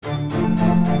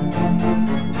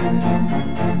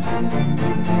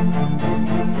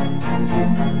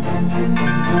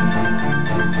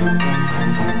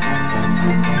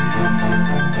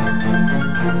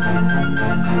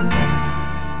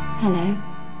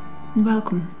and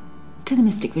welcome to the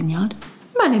Mystic Vineyard.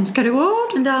 My name's Kerry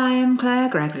Ward. And I am Claire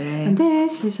Gregory. And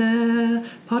this is a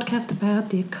podcast about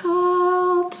the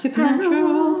occult, supernatural,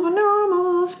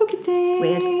 paranormal, spooky things.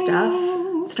 Weird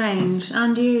stuff. Strange,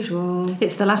 unusual.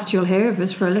 It's the last you'll hear of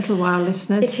us for a little while,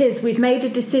 listeners. It is. We've made a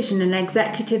decision, an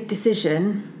executive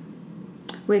decision.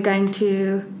 We're going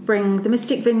to bring the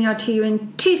Mystic Vineyard to you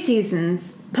in 2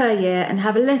 seasons per year and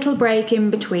have a little break in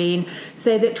between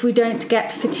so that we don't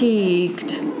get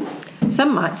fatigued.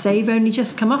 Some might say you've only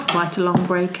just come off quite a long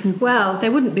break, and well, they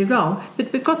wouldn't be wrong,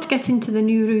 but we've got to get into the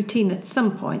new routine at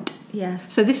some point.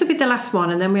 Yes. So this will be the last one,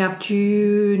 and then we have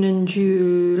June and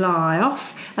July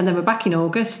off, and then we're back in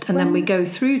August, and then we go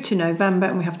through to November,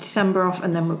 and we have December off,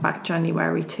 and then we're back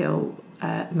January till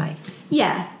May.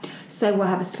 Yeah. So we'll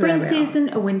have a spring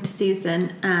season, a winter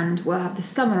season, and we'll have the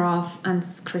summer off and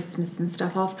Christmas and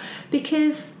stuff off,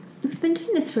 because we've been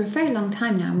doing this for a very long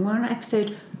time now, and we're on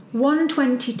episode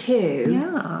 122.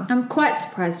 Yeah. I'm quite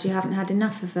surprised you haven't had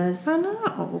enough of us. I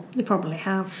know. They probably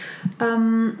have.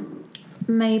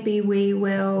 Maybe we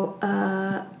will,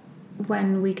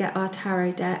 when we get our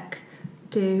tarot deck,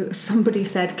 do... Somebody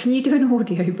said, can you do an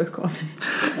audiobook on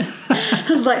it? I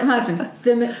was like, imagine,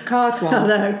 the card one. I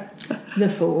know. The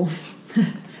Fool.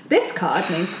 This card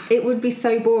means it would be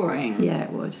so boring. Yeah,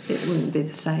 it would. It wouldn't be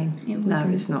the same. No,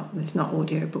 it's not. It's not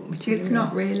audiobook material. It's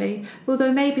not really.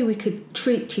 Although maybe we could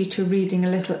treat you to reading a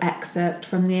little excerpt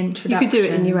from the introduction. You could do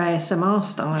it in your ASMR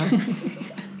style.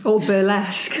 Or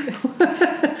burlesque.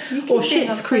 Or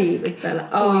Schitt's Creek.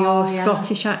 Or your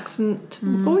Scottish accent.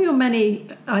 Or your many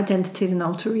identities and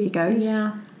alter egos.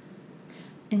 Yeah.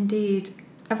 Indeed.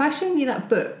 Have I shown you that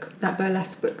book, that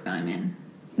burlesque book that I'm in?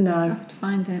 No. I have to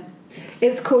find it.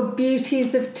 It's called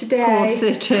Beauties of Today. Of course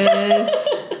it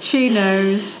is. She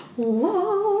knows.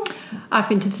 Whoa. I've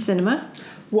been to the cinema.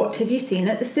 What have you seen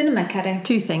at the cinema, Kerry?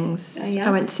 2 things. Yes.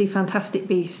 I went to see Fantastic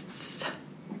Beasts.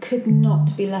 Could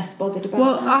not be less bothered about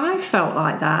Well, that. I felt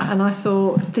like that, and I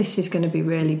thought this is going to be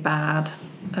really bad.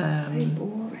 So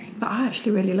boring. But I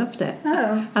actually really loved it.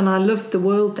 Oh. And I loved the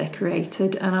world they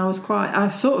created, and I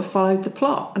sort of followed the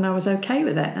plot, and I was okay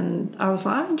with it, and I was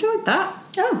like, I enjoyed that.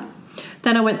 Oh.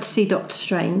 Then I went to see Doctor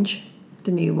Strange,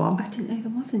 the new one. I didn't know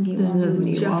there was a new There's one. another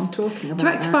new just one. Talking about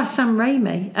Directed that. by Sam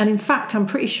Raimi. And in fact, I'm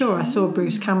pretty sure I saw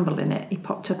Bruce Campbell in it. He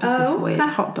popped up as this weird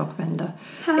hot dog vendor.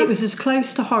 It was as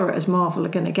close to horror as Marvel are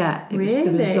going to get. There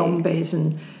was zombies,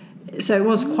 and so it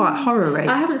was quite horror-y.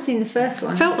 I haven't seen the first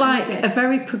one. Felt like a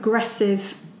very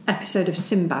progressive episode of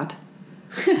Sinbad.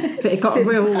 But it got a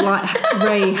real like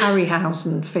Ray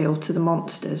Harryhausen feel to the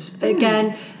monsters.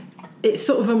 Again, it's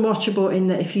sort of unwatchable in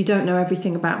that if you don't know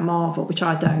everything about Marvel, which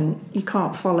I don't, you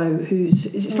can't follow who's...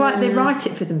 It's like they write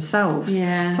it for themselves.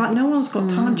 Yeah. It's like no one's got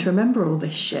time to remember all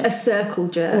this shit. A circle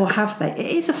jerk. Or have they?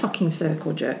 It is a fucking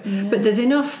circle jerk. Yeah. But there's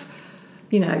enough,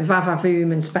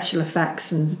 va-va-voom and special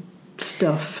effects and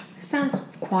stuff. It sounds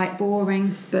quite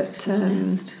boring. But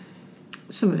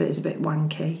some of it is a bit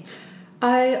wanky.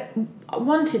 I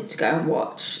wanted to go and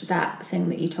watch that thing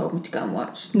that you told me to go and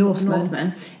watch.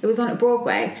 Northman. It was on at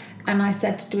Broadway, and I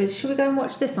said to us, should we go and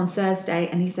watch this on Thursday?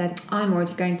 And he said, I'm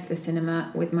already going to the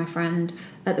cinema with my friend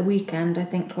at the weekend. I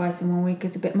think twice in 1 week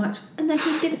is a bit much. And then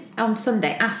he didn't, on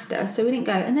Sunday after, so we didn't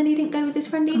go. And then he didn't go with his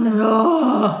friend either.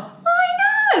 Oh,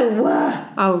 I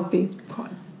know! I would be quite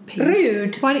peeved.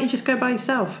 Rude. Why don't you just go by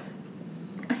yourself?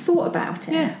 I thought about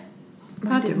it. Yeah.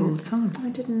 I do it all the time. I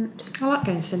didn't. I like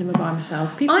going to cinema by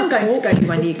myself. People I'm going talk to go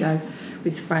when you go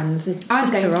with friends. I'm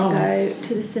going to go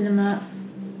to the cinema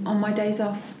on my days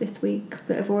off this week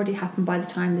that have already happened by the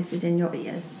time this is in your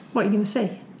ears. What are you going to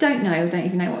see? Don't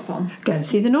even know what's on. Go and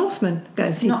see The Northman. Go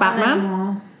and see not Batman. on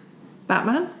anymore.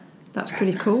 Batman? That's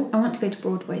pretty cool. I want to go to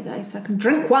Broadway though, so I can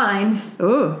drink wine.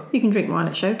 Oh, you can drink wine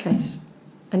at Showcase.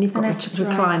 And you've got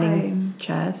reclining home.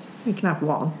 chairs. You can have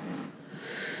one.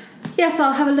 Yes,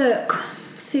 I'll have a look.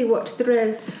 See what there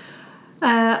is.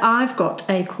 I've got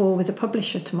a call with a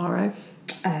publisher tomorrow,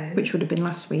 which would have been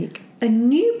last week. A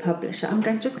new publisher. I'm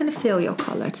just going to feel your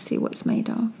collar to see what's made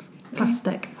of. Okay.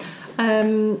 Plastic.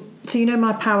 So you know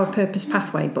my Power Purpose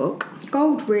Pathway book?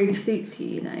 Gold really suits you,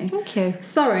 you know. Thank you.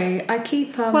 Sorry, I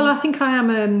keep... Well, I think I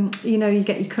am, you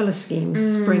get your colour schemes,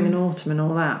 spring and autumn and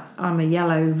all that. I'm a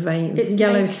yellow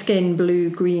vein, skin, blue,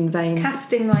 green vein. It's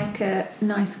casting like a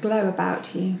nice glow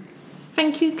about you.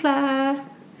 Thank you, Claire.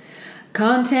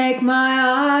 Can't take my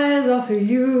eyes off of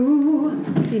you.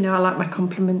 You know, I like my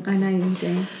compliments. I know you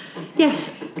do.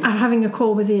 Yes, I'm having a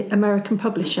call with the American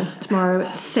publisher tomorrow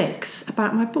at 6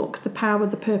 about my book, The Power,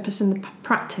 the Purpose and the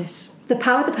Practice. The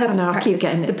Power, the Purpose, I know, I keep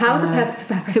getting it. The Power, the Purpose, the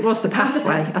Practice. Because it was the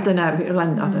pathway. I don't know.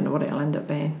 I don't know what it'll end up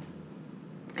being.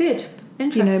 Good.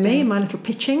 Interesting. You know me and my little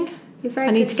pitching. You're very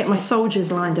I need good to get at my it.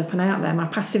 soldiers lined up and out there, my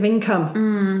passive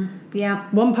income. Yeah.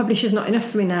 One publisher's not enough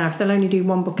for me now if they'll only do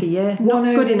one book a year. One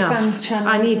Not good enough. OnlyFans channel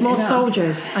I need isn't more enough.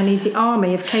 soldiers. I need the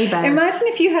army of K-Bears. Imagine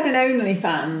if you had an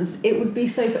OnlyFans, it would be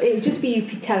so... It would just be you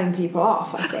telling people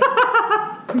off, I think.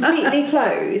 Completely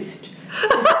clothed.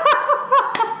 Just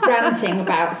ranting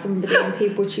about somebody and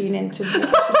people tune in to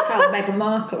tell Meghan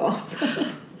Markle off.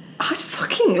 I'd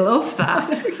fucking love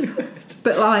that. I know you would.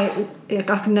 But like,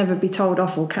 I could never be told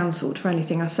off or cancelled for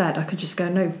anything I said. I could just go,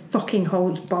 no fucking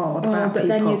holds barred about but people.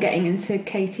 then you're getting into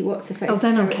Katie What's-Her-Face Oh,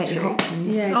 then I'm territory. Katie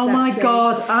Hopkins. Yeah, Oh my exactly.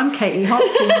 God, I'm Katie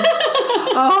Hopkins.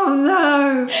 Oh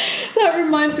no. That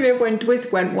reminds me of when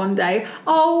Dwiz went one day,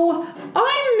 oh,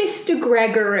 I'm Mr.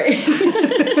 Gregory.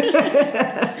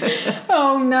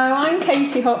 Oh no, I'm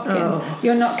Katie Hopkins. Oh.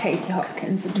 You're not Katie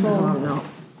Hopkins at all. No, I'm not.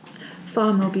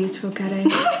 Far more beautiful, Kerry.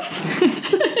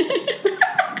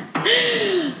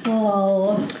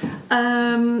 Oh.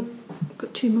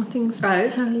 Got two more things to Oh.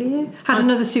 tell you. Had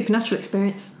another supernatural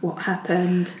experience. What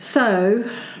happened? So,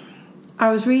 I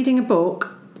was reading a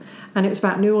book, and it was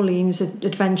about New Orleans, an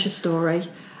adventure story,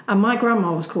 and my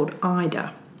grandma was called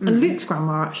Ida, and Luke's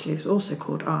grandma actually was also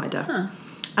called Ida. Huh.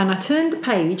 And I turned the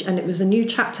page, and it was a new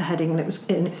chapter heading, and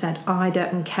it said Ida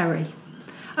and Kerry.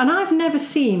 And I've never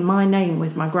seen my name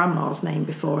with my grandma's name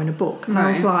before in a book. And I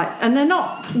was No. like, and they're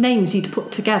not names you'd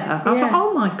put together. I was Yeah. like,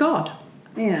 oh my God.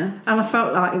 Yeah. And I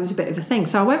felt like it was a bit of a thing.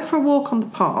 So I went for a walk on the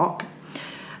park.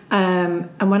 And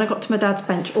when I got to my dad's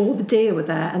bench, all the deer were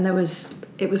there. And it was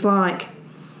like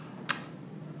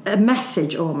a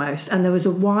message almost. And there was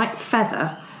a white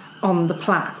feather on the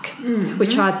plaque,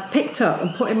 which I picked up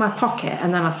and put in my pocket.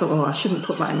 And then I thought, oh, I shouldn't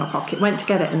put that in my pocket. Went to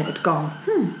get it and it had gone,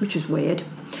 which was weird.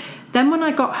 Then when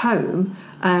I got home,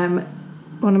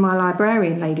 one of my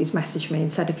librarian ladies messaged me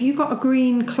and said, have you got a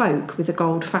green cloak with a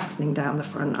gold fastening down the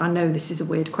front? I know this is a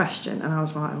weird question. And I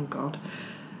was like, oh God.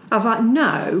 I was like,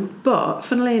 no, but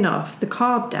funnily enough, the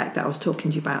card deck that I was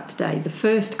talking to you about today, the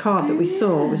first card that we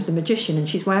saw was the magician, and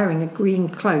she's wearing a green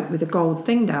cloak with a gold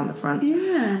thing down the front.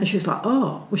 Yeah. And she was like,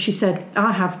 oh. Well, she said,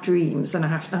 I have dreams and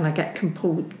I get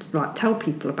compelled to like tell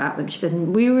people about them. She said,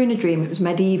 and we were in a dream, it was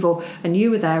medieval, and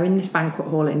you were there in this banquet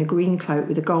hall in a green cloak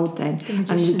with a gold thing.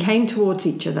 And we came towards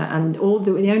each other, and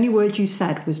the only word you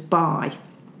said was bye.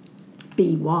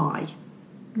 B-Y.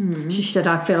 She said,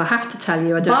 I feel I have to tell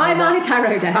you. I don't Buy know my what,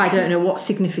 tarot deck. I don't know what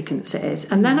significance it is.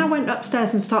 And then I went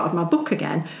upstairs and started my book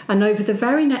again. And over the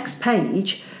very next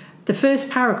page, the first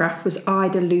paragraph was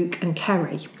Ida, Luke and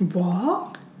Kerry.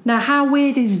 What? Now, how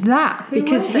weird is that? Who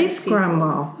Because were those his people?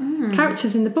 grandma,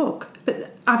 characters in the book,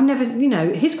 but I've never,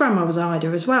 his grandma was Ida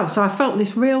as well. So I felt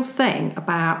this real thing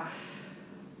about,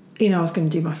 I was going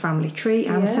to do my family tree,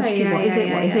 ancestry, what is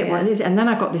it? And then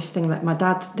I got this thing that my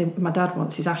dad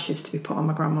wants his ashes to be put on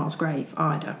my grandma's grave,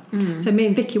 Ida. So me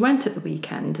and Vicky went at the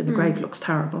weekend, and the grave looks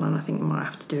terrible, and I think we might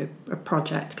have to do a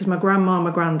project, because my grandma,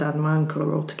 my granddad and my uncle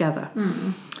are all together.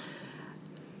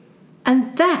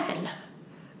 And then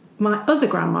my other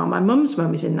grandma, my mum's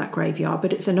mum, is in that graveyard,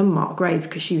 but it's an unmarked grave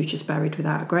because she was just buried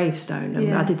without a gravestone.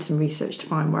 And I did some research to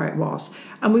find where it was.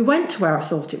 And we went to where I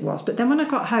thought it was. But then when I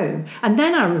got home, and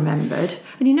then I remembered,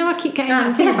 and I keep getting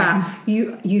that thing about,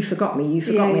 you forgot me,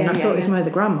 and I thought it was my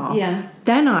other grandma. Yeah.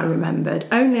 Then I remembered,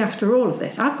 only after all of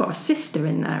this, I've got a sister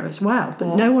in there as well,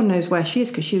 but no one knows where she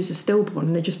is because she was a stillborn,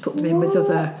 and they just put them in with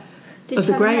other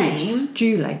graves. Name?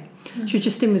 Julie. She was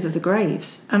just in with other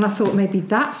graves. And I thought maybe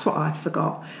that's what I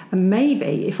forgot. And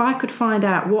maybe if I could find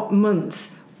out what month,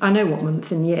 I know what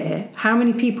month and year, how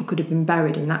many people could have been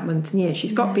buried in that month and year.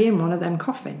 She's got to be in one of them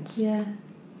coffins. Yeah.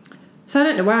 So I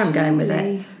don't know where I'm going with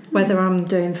Julie. it. Whether I'm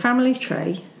doing family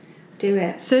tree, Do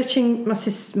it. searching my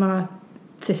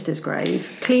sister's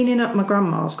grave, cleaning up my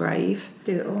grandma's grave.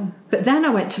 Do it all. But then I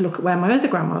went to look at where my other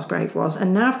grandma's grave was,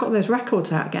 and now I've got those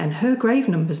records out again. Her grave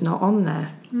number's not on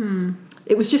there.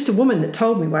 It was just a woman that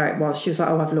told me where it was. She was like,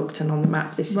 oh, I've looked, and on the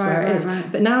map this is where it is.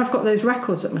 Right. But now I've got those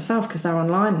records up myself because they're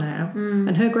online now,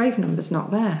 and her grave number's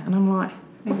not there. And I'm like,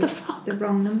 what the fuck? The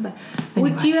wrong number.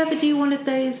 Anyway. Would you ever do one of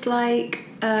those like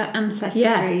ancestry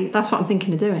Yeah, that's what I'm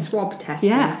thinking of doing. swab tests?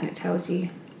 Yeah. And it tells you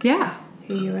Yeah.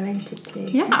 who you're related to.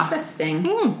 Yeah.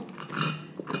 Interesting.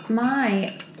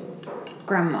 My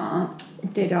grandma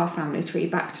did our family tree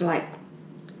back to like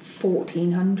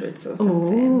 1400s or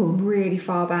something, really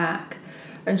far back.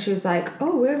 And she was like,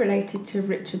 oh, we're related to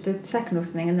Richard II or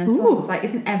something. And then someone was like,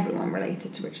 isn't everyone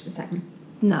related to Richard II?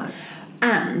 No.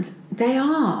 And they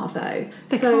are, though.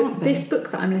 They so can't be. This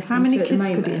book that I'm listening How many to at the kids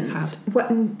moment, could he have had?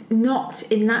 well, not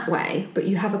in that way, but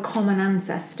you have a common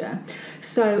ancestor.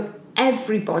 So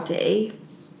everybody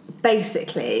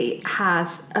basically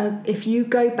has, if you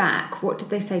go back, what did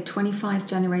they say, 25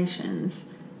 generations,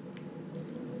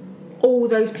 all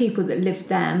those people that lived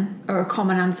then are a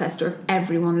common ancestor of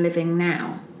everyone living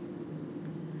now.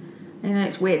 You know,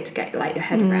 it's weird to get like your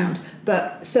head around.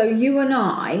 But so you and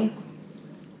I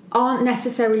aren't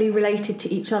necessarily related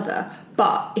to each other,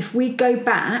 but if we go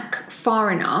back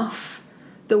far enough,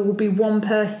 there will be one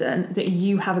person that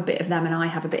you have a bit of them and I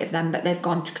have a bit of them, but they've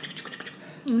gone.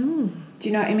 Do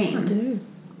you know what I mean? I do.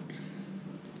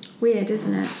 Weird,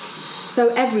 isn't it? So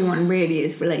everyone really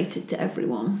is related to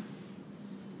everyone.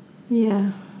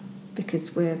 Yeah.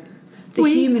 Because we're the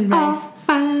human race. Are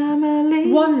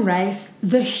family. One race,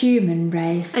 the human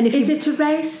race. And is it a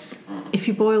race? If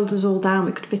you boiled us all down,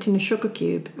 we could fit in a sugar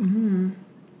cube.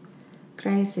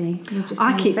 Crazy.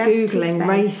 I keep Googling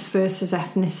race versus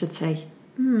ethnicity.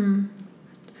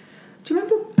 Do you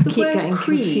remember the word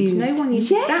creed? Confused. No one uses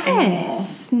that anymore.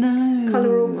 Yes, no.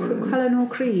 Colour nor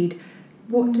creed.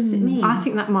 What does it mean? I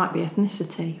think that might be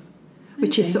ethnicity,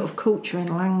 which is sort of culture and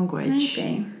language.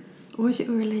 Maybe. Or is it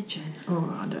religion?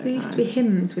 Oh, I don't know. There used to be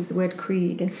hymns with the word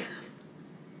creed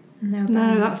in them.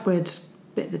 No, that word's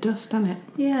bit the dust, hasn't it?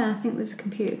 Yeah, I think there's a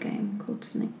computer game called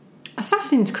something.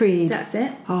 Assassin's Creed. That's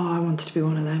it. Oh, I wanted to be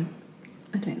one of them.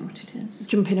 I don't know what it is.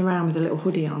 Jumping around with a little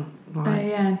hoodie on. Oh,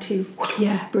 yeah, too.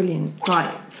 Yeah, brilliant.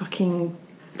 Right, fucking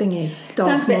thingy.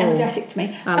 Sounds a bit energetic to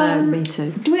me. I know, me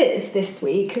too. Dwiz this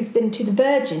week has been to the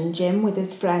Virgin gym with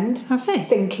his friend. Has he?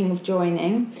 Thinking of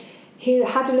joining. He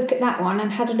had a look at that one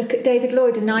and had a look at David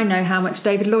Lloyd, and I know how much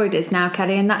David Lloyd is now,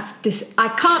 Kerry, and that's I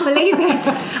can't believe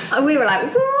it. We were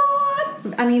like,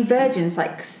 what? I mean, Virgin's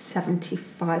like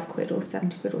 75 quid or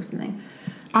 70 quid or something.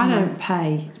 I don't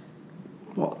pay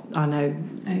what I know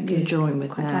you're join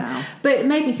with now. But it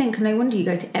made me think, no wonder you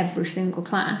go to every single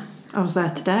class. I was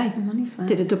there today.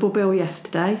 Did a double bill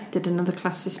yesterday. Did another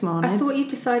class this morning. I thought you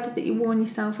decided that you worn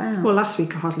yourself out. Well, last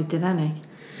week I hardly did any.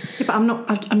 Yeah, but I'm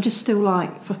not. I'm just still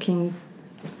like fucking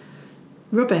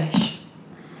rubbish.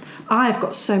 I've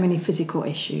got so many physical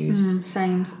issues.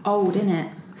 Same. Old,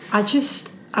 innit?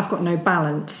 I've got no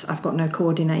balance. I've got no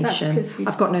coordination.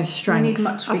 I've got no strength.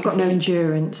 I've got no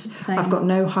endurance. Same. I've got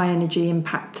no high energy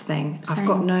impact thing. Same. I've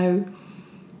got no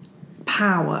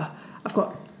power. I've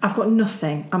got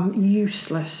nothing. I'm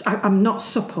useless. I'm not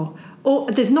supple.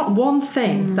 Or there's not one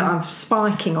thing that I'm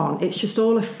spiking on. It's just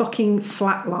all a fucking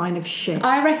flat line of shit.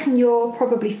 I reckon you're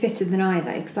probably fitter than I,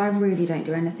 though, because I really don't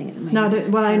do anything at the moment. No, I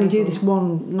don't. Well, I only do this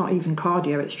one, not even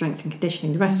cardio, it's strength and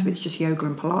conditioning. The rest of it's just yoga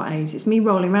and Pilates. It's me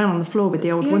rolling around on the floor with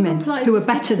the old women who are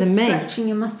better than me. Stretching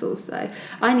your muscles, though.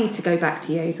 I need to go back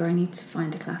to yoga. I need to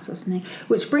find a class or something.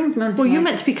 Which brings me on to you're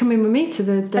meant to be coming with me to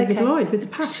the David Lloyd with the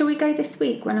pass. Shall we go this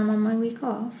week when I'm on my week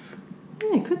off?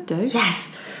 Yeah, you could do.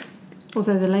 Yes.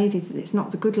 Although the ladies, it's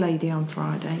not the good lady on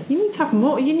Friday. You need to have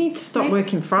more. You need to stop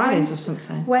working Fridays or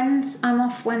something. I'm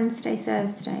off Wednesday,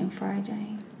 Thursday and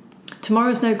Friday.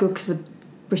 Tomorrow's no good because the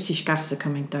British Gas are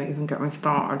coming. Don't even get me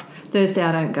started. Thursday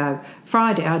I don't go.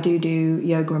 Friday I do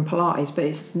yoga and Pilates, but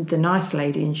it's the nice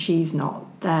lady and she's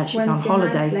not there. She's on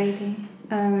holiday. Nice lady?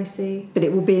 Oh, I see. But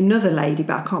it will be another lady,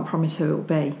 but I can't promise who it will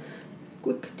be.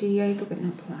 We could do yoga but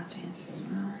not Pilates as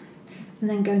well. And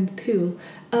then go in the pool.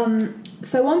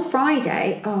 So on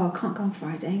Friday, I can't go on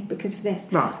Friday because of this.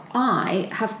 Right. I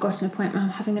have got an appointment.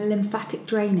 I'm having a lymphatic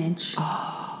drainage.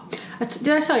 Oh. Did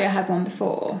I tell you I had one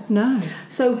before? No.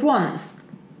 So once,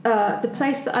 the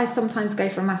place that I sometimes go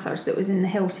for a massage that was in the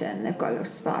Hilton, they've got a little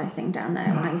spa thing down there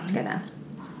when I used to go there.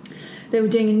 They were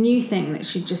doing a new thing that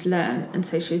she'd just learned, and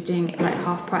so she was doing it like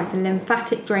half price, a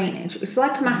lymphatic drainage. It's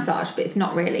like a massage, but it's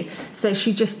not really. So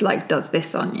she just like does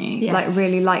this on you, like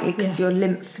really lightly, because your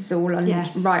lymph is all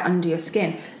right under your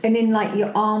skin, and in like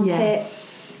your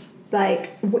armpits.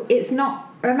 Like it's not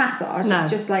a massage;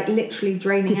 it's just like literally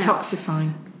draining detoxifying.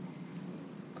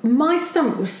 Out. My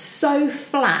stomach was so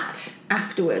flat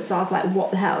afterwards. I was like,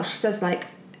 "What the hell?" She says like,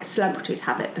 celebrities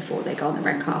have it before they go on the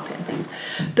red carpet and things,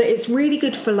 but it's really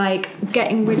good for like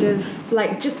getting rid of,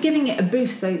 like, just giving it a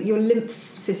boost so your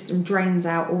lymph system drains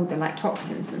out all the like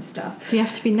toxins and stuff. Do you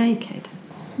have to be naked?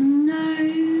 No, I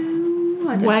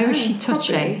don't know. Where is she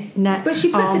touching? Neck, but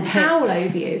she puts armpits. a towel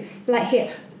over you, like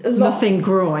here. Nothing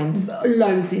groin.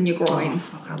 Loads in your groin. Oh,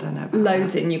 fuck, I don't know.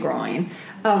 Loads in your groin.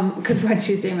 Because when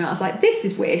she was doing it, I was like, this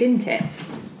is weird, isn't it?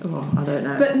 Oh, I don't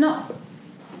know. But not.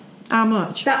 How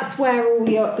much? That's where all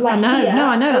your, like, I know. Here, no,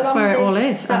 I know. That's where it all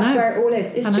is. That's where it all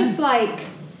is. It's just like.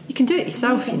 You can do it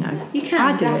yourself, you know. You can.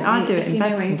 I do it in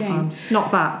bed sometimes. Not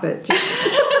that, but just.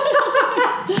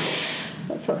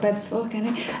 That's what bed's for,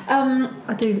 Kenny.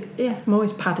 I do. Yeah, I'm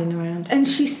always padding around. And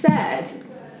she said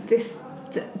this.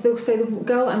 So the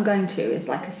girl I'm going to is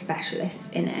like a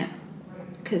specialist in it,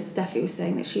 because Steffi was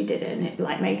saying that she did it and it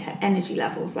like made her energy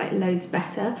levels like loads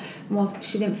better, and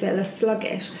she didn't feel as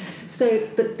sluggish. So,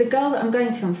 but the girl that I'm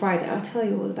going to on Friday, I'll tell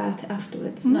you all about it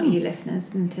afterwards. Not you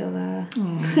listeners until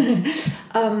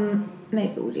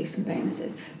maybe we'll do some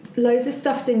bonuses. Loads of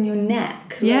stuff's in your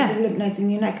neck, loads of lymph nodes in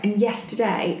your neck, and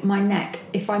yesterday my neck,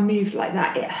 if I moved like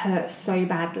that, it hurt so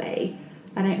badly.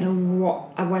 I don't know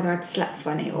whether I'd slept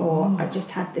funny or I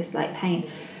just had this like pain,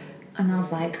 and I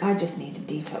was like, I just need a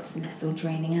detox and it's all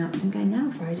draining out, so I'm going now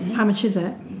on Friday. How much is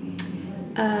it?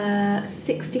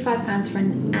 £65 for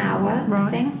an hour, right.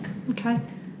 I think. Okay,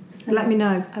 so let me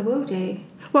know. I will do.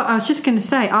 Well, I was just going to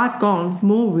say, I've gone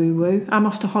more woo-woo. I'm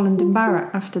off to Holland and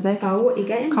Barrett after this. Oh, what are you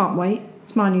getting? Can't wait.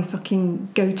 It's my new fucking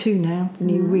go-to now, the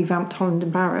new revamped Holland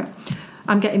and Barrett.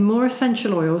 I'm getting more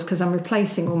essential oils because I'm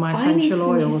replacing all my essential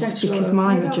oils because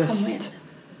mine are just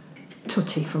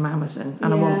tutty from Amazon,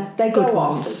 and I want they good go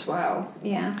ones off as well.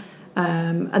 Yeah.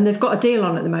 And they've got a deal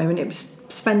on at the moment. It was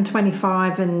spend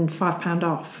 £25 and £5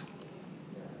 off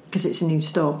because it's a new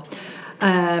store.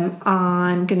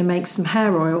 I'm going to make some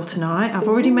hair oil tonight. I've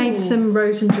already made some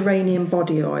rose and geranium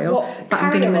body oil. What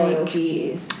carrier oil do you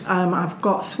use? I've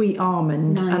got sweet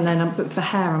almond, and then but for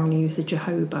hair I'm going to use the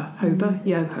jojoba.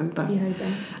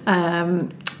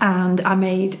 And I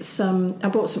made I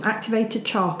bought some activated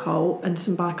charcoal and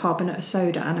some bicarbonate of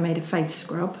soda, and I made a face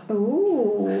scrub.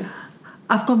 Ooh.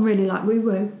 I've gone really like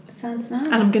woo-woo. Sounds nice.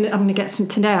 And I'm gonna get some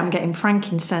today. I'm getting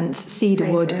frankincense,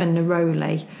 cedarwood, and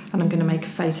neroli, and I'm gonna make a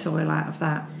face oil out of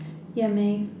that.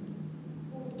 Yummy.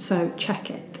 So check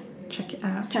it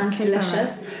out. Sounds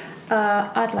delicious.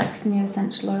 I'd like some new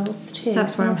essential oils too. So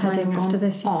that's where I'm heading after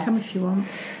this. You can come if you want.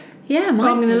 Yeah, I'm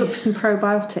going to look for some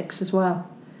probiotics as well.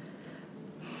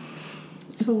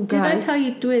 It's all Did I tell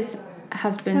you Dwiz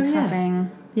has been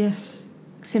having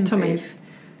Simprove?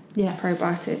 Yeah,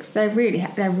 probiotics. They're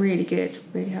really good.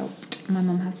 Really helped. My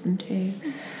mum has them too.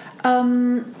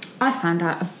 I found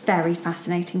out a very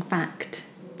fascinating fact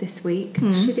this week.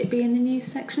 Should it be in the news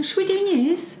section? Should we do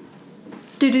news?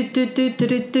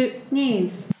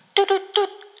 News.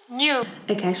 News.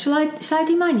 Okay, shall I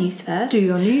do my news first? Do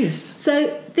your news.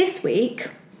 So this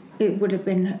week, it would have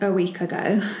been a week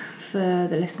ago for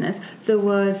the listeners, there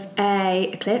was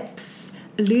a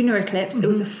lunar eclipse. It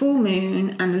was a full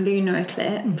moon and a lunar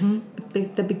eclipse.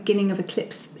 The beginning of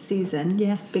eclipse season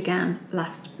began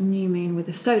last new moon with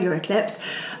a solar eclipse.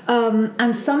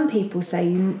 And some people say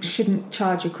you shouldn't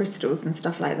charge your crystals and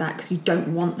stuff like that because you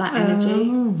don't want that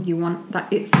energy. You want that.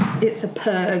 It's a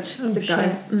purge. It's a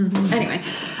go. Anyway,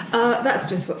 that's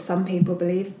just what some people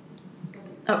believe.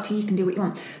 Up to you, can do what you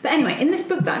want. But anyway, in this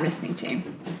book that I'm listening to,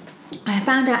 I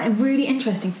found out a really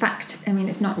interesting fact. I mean,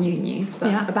 it's not new news,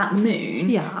 but about the moon.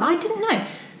 Yeah. I didn't know.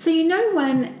 So you know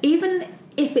when, even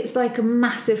if it's like a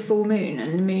massive full moon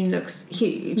and the moon looks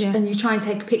huge and you try and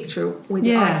take a picture with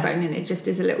your iPhone and it just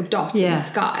is a little dot in the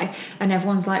sky, and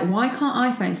everyone's like, why can't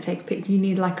iPhones take a picture? You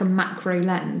need like a macro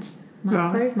lens.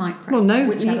 Micro? Well,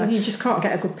 no, you just can't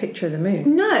get a good picture of the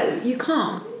moon. No, you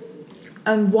can't.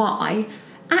 And why?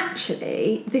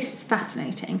 Actually, this is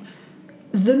fascinating.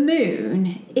 The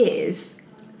moon is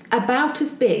about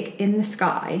as big in the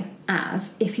sky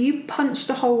as if you punched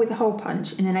a hole with a hole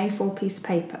punch in an A4 piece of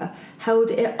paper, held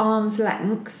it at arm's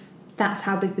length. That's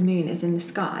how big the moon is in the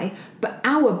sky. But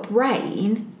our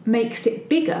brain makes it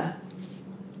bigger.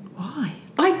 Why?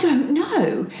 I don't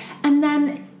know. And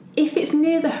then if it's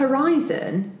near the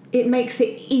horizon, it makes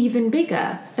it even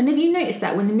bigger. And have you noticed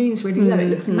that when the moon's really low, it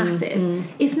looks massive?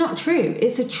 It's not true.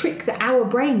 It's a trick that our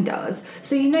brain does.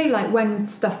 So you know, like when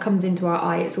stuff comes into our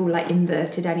eye, it's all like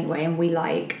inverted anyway, and we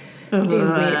like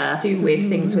do weird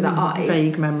things with our eyes.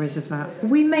 Vague memories of that.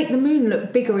 We make the moon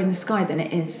look bigger in the sky than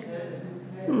it is.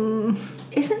 Isn't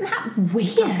that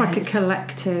weird? That's like a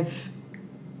collective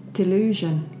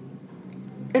delusion.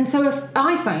 And so if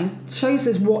iPhone shows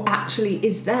us what actually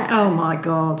is there. Oh my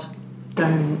God.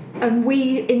 Don't. And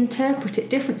we interpret it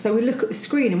different. So we look at the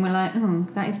screen and we're like,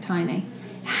 that is tiny.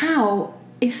 How?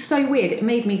 It's so weird. It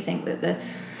made me think that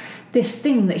this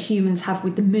thing that humans have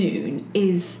with the moon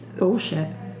is bullshit.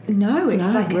 No, it's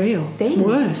like real. A thing. It's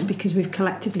worse because we've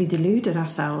collectively deluded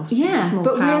ourselves. Yeah, it's more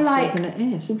but powerful we're like, than it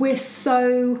is. We're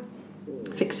so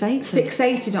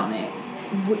fixated on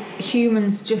it.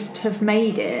 Humans just have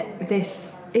made it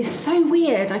this. It's so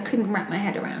weird. I couldn't wrap my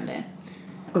head around it.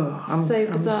 Oh, so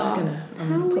bizarre.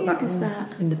 How weird is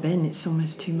that? In the bin, it's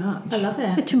almost too much. I love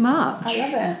it. It's too much. I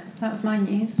love it. That was my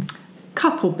news.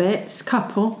 Couple bits.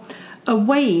 A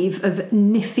wave of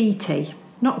Nifiti,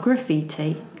 not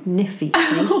graffiti,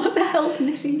 Nifiti. What the hell's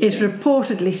Nifiti? Is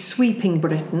reportedly sweeping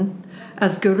Britain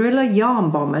as guerrilla yarn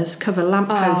bombers cover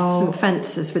lampposts and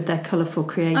fences with their colourful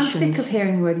creations. I'm sick of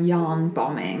hearing the word yarn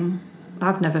bombing.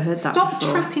 I've never heard that Stop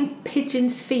before. trapping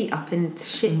pigeons' feet up in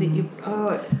shit that you...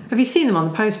 Oh. Have you seen them on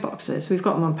the post boxes? We've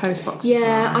got them on post boxes.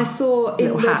 Yeah, I saw in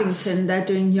Little Reddington hats. they're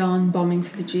doing yarn bombing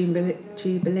for the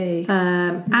Jubilee.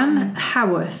 Anne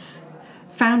Howarth,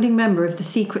 founding member of the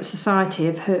Secret Society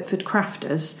of Hertford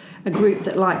Crafters, a group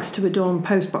that likes to adorn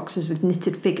post boxes with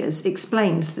knitted figures,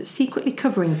 explains that secretly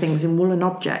covering things in woolen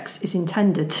objects is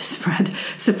intended to spread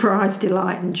surprise,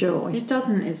 delight and joy. It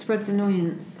doesn't, it spreads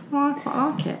annoyance. Oh, I quite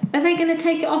like it. Are they going to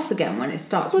take it off again when it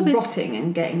starts rotting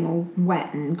and getting all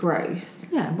wet and gross?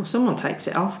 Yeah, well, someone takes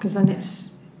it off because then it's...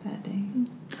 Fair do.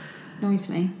 Annoys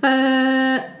me.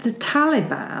 The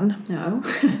Taliban No.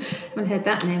 Haven't heard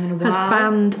that name in a while. has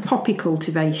banned poppy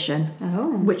cultivation,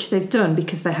 which they've done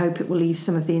because they hope it will ease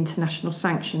some of the international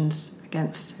sanctions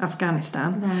against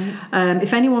Afghanistan. Right.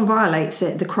 If anyone violates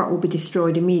it, the crop will be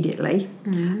destroyed immediately.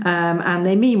 And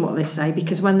they mean what they say,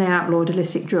 because when they outlawed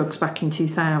illicit drugs back in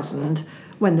 2000,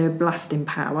 when they were last in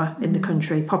power in the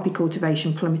country, poppy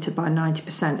cultivation plummeted by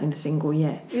 90% in a single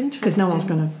year. Because no one's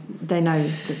going to... They know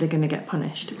that they're going to get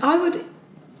punished. I would...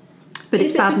 But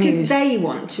it's bad news. Is it because they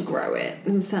want to grow it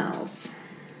themselves?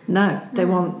 No, they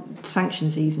want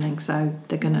sanctions easing, so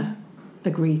they're going to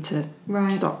agree to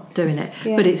stop doing it.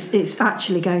 Yeah. But it's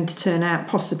actually going to turn out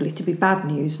possibly to be bad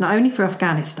news, not only for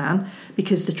Afghanistan,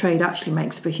 because the trade actually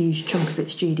makes up a huge chunk of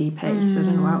its GDP, so I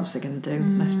don't know what else they're going to do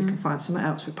unless we can find something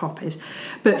else with poppies.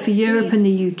 But for Europe and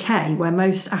the UK, where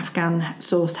most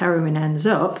Afghan-sourced heroin ends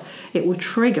up, it will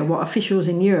trigger what officials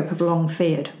in Europe have long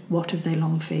feared. What have they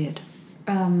long feared?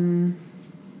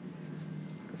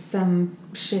 Some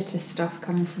shitter stuff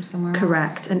coming from somewhere else.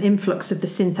 Correct. An influx of the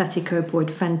synthetic opioid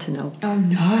fentanyl. Oh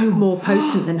no. More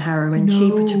potent than heroin,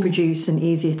 cheaper to produce and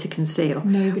easier to conceal.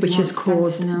 Which has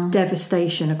caused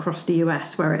devastation across the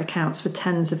US, where it accounts for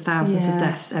tens of thousands of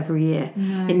deaths every year.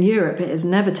 In Europe, it has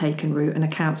never taken root and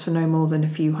accounts for no more than a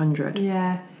few hundred.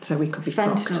 Yeah. So we could be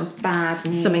Fentanyl's fucked. bad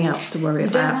news. Something else to worry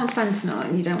about. You don't want fentanyl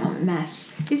and you don't want meth.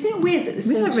 Isn't it weird that there's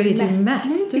We so don't much really do meth? meth,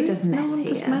 Nobody do does we? meth No one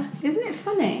does here. meth. Isn't it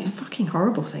funny? It's a fucking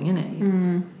horrible thing,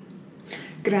 isn't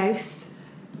it? Gross.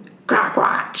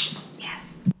 Crackwatch!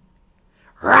 Yes.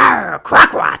 Rawr,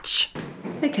 crackwatch!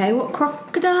 Okay, what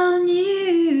crocodile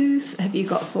news have you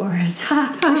got for us?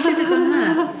 We should have done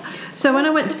that. So when I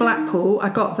went to Blackpool, I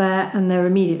got there and there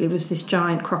immediately was this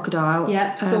giant crocodile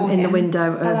Saw in the him.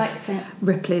 window I of liked it.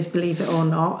 Ripley's Believe It or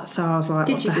Not. So I was like,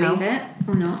 Did what you the hell? believe it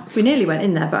or not? We nearly went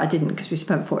in there, but I didn't because we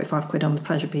spent 45 quid on the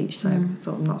pleasure beach. So I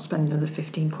thought I'm not spending another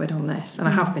 15 quid on this. And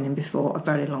I have been in before, a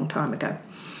very long time ago.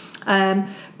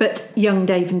 But young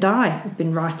Dave and Di have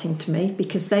been writing to me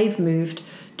because they've moved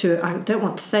to, I don't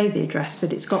want to say the address,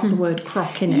 but it's got the word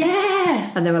croc in it.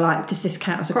 Yes! And they were like, does this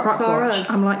count as a Crocs croc are watch? us.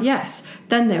 I'm like, yes.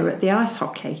 Then they were at the ice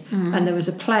hockey and there was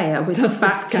a player with his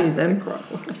back to them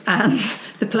and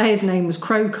the player's name was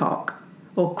Crowcock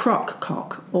or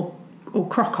Croc-cock or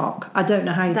Crocock. I don't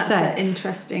know how you'd That's say an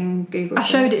interesting Google I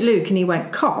showed it search. Luke and he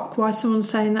went, cock? Why is someone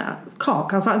saying that?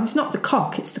 Cock? I was like, it's not the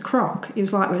cock, it's the croc. He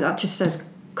was like, well, that just says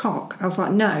cock. I was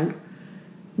like, no.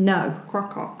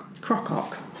 Crocock.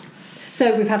 Crocock.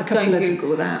 So we've had a couple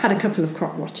Google that. had a couple of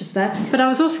croc watches there. But I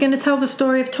was also going to tell the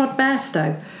story of Todd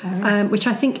Bairstow, which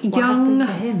I think What happened to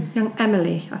him? young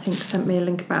Emily, I think, sent me a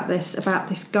link about this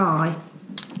guy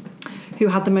who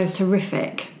had the most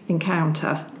horrific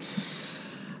encounter.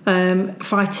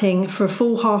 Fighting for a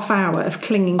full half hour of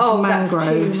clinging to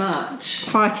mangroves, that's too much.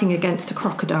 fighting against a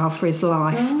crocodile for his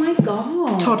life. Oh my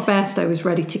god. Todd Bairstow was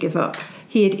ready to give up.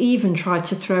 He had even tried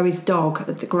to throw his dog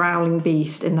at the growling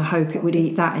beast in the hope it would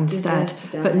eat that instead, Deserved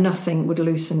to die. but nothing would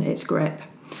loosen its grip.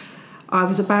 I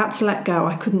was about to let go.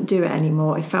 I couldn't do it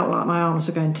anymore. It felt like my arms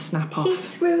were going to snap He off.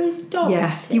 threw his dog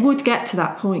Yes, at it. you would get to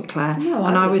that point, Claire. No,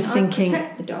 and I was wouldn't. thinking, I'd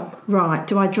protect the dog. right,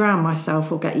 do I drown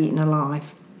myself or get eaten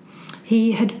alive?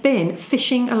 He had been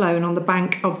fishing alone on the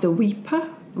bank of the Weeper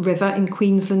River in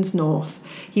Queensland's north.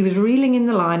 He was reeling in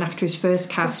the line after his first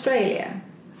cast. Australia.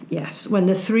 Yes, when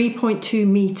the 3.2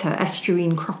 metre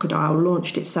estuarine crocodile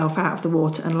launched itself out of the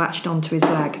water and latched onto his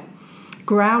leg.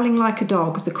 Growling like a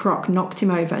dog, the croc knocked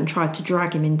him over and tried to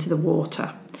drag him into the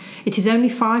water. It is only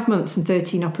 5 months and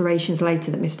 13 operations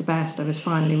later that Mr. Bairstow has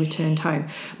finally returned home.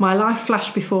 My life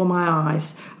flashed before my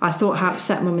eyes. I thought how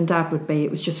upset Mum and Dad would be.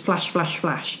 It was just flash, flash,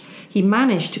 flash. He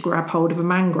managed to grab hold of a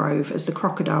mangrove as the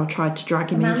crocodile tried to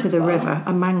drag him into the river.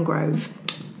 A mangrove.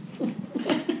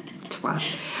 Twat.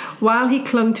 While he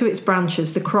clung to its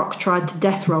branches, the croc tried to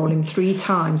death roll him 3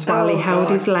 times while he held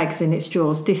his legs in its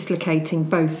jaws, dislocating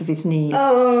both of his knees.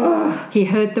 Oh. He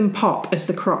heard them pop as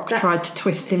the croc tried to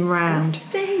twist him round.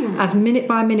 As minute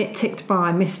by minute ticked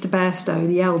by, Mr.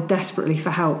 Bairstow yelled desperately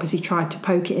for help as he tried to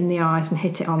poke it in the eyes and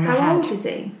hit it on the head. How old is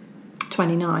he?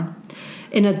 29.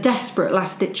 In a desperate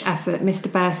last-ditch effort, Mr.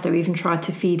 Bairstow even tried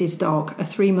to feed his dog, a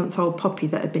 3-month-old puppy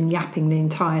that had been yapping the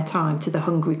entire time, to the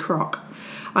hungry croc.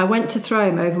 I went to throw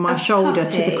him over my shoulder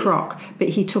to the croc, but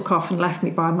he took off and left me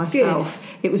by myself.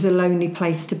 Good. It was a lonely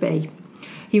place to be.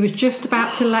 He was just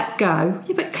about to let go.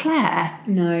 Yeah, but Claire...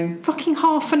 No. Fucking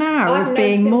half an hour of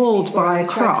being mauled by a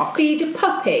croc. To feed a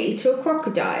puppy to a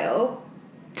crocodile...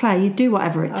 Claire, you'd do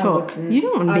whatever it took. You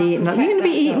don't want to be eaten. You're going to be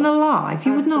eaten alive.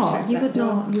 You would not. You would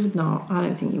not. You would not. I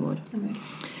don't think you would.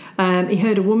 Okay. He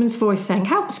heard a woman's voice saying,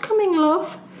 "Help's coming,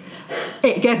 love."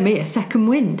 It gave me a second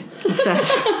wind, he said.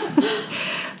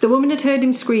 The woman had heard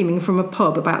him screaming from a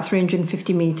pub about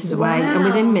 350 metres away, and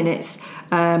within minutes,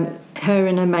 her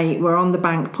and her mate were on the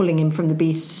bank pulling him from the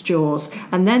beast's jaws.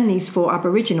 And then these 4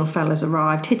 Aboriginal fellas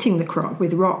arrived, hitting the croc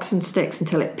with rocks and sticks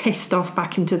until it pissed off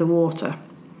back into the water.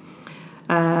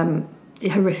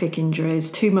 Horrific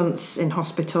injuries, 2 months in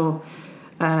hospital,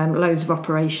 loads of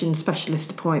operations,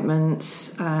 specialist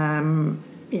appointments.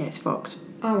 It's fucked.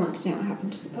 I want to know what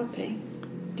happened to the puppy.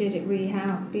 Did it be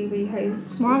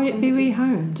rehomed? Why would it be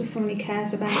rehomed? Just somebody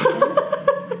cares about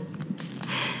it.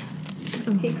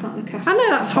 He can't look after I know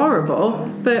that's horrible,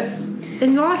 but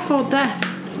in life or death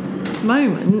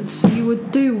moments, you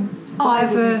would do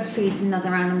whatever. I would feed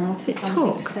another animal to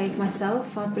something to save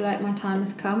myself. I'd be like, my time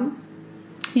has come.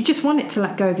 You just want it to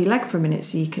let go of your leg for a minute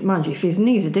so you can, mind you, if his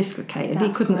knees are dislocated,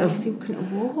 he couldn't have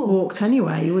walked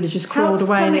anyway. He would have just crawled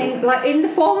away. Coming, like in the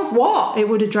form of what? It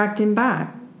would have dragged him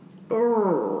back.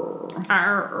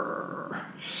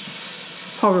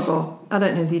 Horrible. I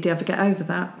don't know if you'd ever get over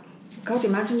that. God,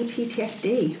 imagine the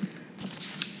PTSD.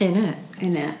 In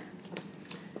it.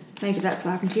 Maybe that's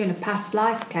what happened to you in a past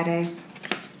life, Kerry.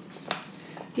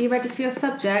 Are you ready for your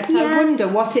subject? Yeah. I wonder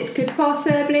what it could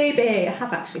possibly be. I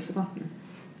have actually forgotten.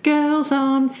 Girls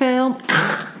on film.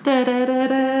 Da, da, da,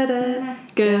 da, da.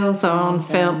 Girls on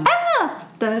film. Ah!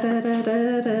 Da, da, da,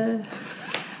 da, da.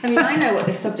 I mean, I know what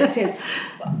this subject is.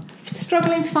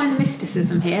 Struggling to find the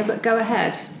mysticism here, but go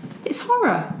ahead. It's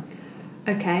horror.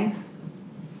 Okay.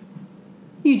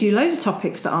 You do loads of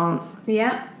topics that aren't.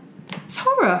 Yeah. It's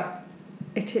horror.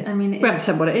 We haven't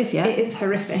said what it is yet. It is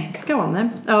horrific. Go on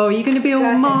then. Oh, you're going to be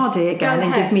all mardy again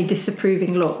and give me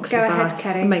disapproving looks. Go ahead,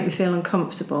 Kerry. And make me feel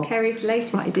uncomfortable. Kerry's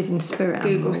latest like you did in Spirit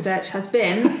Google Animals. search has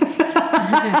been...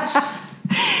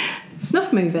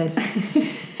 Snuff movies.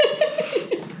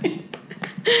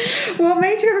 What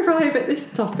made you arrive at this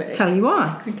topic? Tell you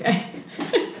why. Okay.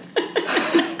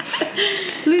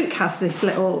 Luke has this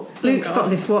Luke's got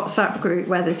this WhatsApp group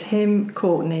where there's him,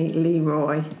 Courtney,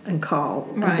 Leroy and Carl.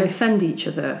 Right. And they send each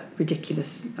other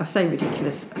ridiculous, I say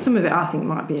ridiculous, some of it I think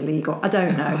might be illegal, I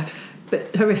don't know. God.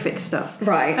 But horrific stuff.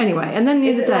 Right. Anyway, and then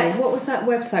the other day... what was that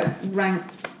website?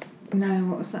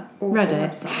 What was that?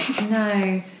 Reddit? Website?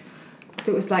 No.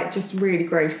 It was like just really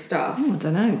gross stuff. Oh, I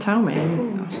don't know, tell me.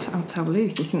 I'll tell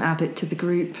Luke, you can add it to the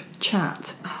group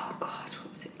chat. Oh God, what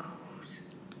was it called?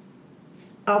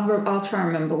 I'll try and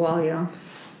remember while you're...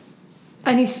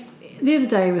 And the other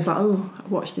day he was like, oh, I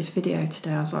watched this video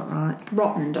today. I was like, right.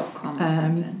 Rotten.com or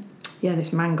something. Yeah,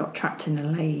 this man got trapped in a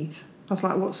lathe. I was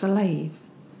like, what's a lathe?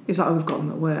 He was like, oh, we've got them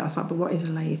at work. I was like, but what is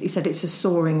a lathe? He said, it's a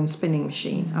sawing and spinning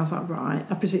machine. I was like, right.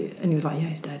 And he was like, yeah,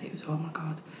 he's dead. It was, oh my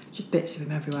God, just bits of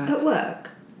him everywhere. At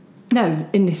work? No,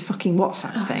 in this fucking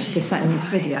WhatsApp thing. They sent him this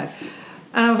video.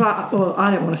 And I was like, well, I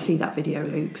don't want to see that video,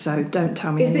 Luke, so don't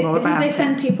tell me any more about it. Did they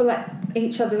send people like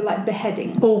each other like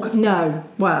beheadings? No.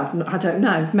 Well, I don't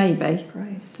know. Maybe.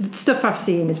 Gross. The stuff I've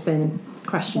seen has been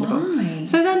questionable. Why?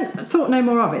 So then I thought no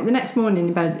more of it. The next morning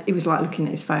in bed, he was like looking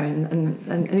at his phone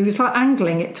and he was like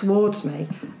angling it towards me.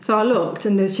 So I looked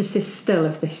and there's just this still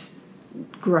of this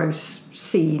gross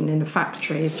scene in a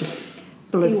factory of just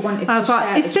blood. I was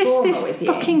like, is this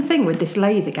fucking thing with this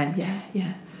lathe again?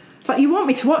 Yeah. It's like, you want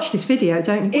me to watch this video,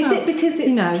 don't you? Is it because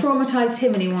it's traumatised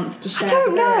him and he wants to share? I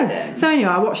don't know. Burden? So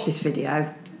anyway, I watched this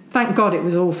video. Thank God it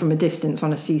was all from a distance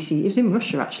on a CC. It was in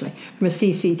Russia actually, from a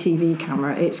CCTV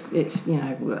camera. It's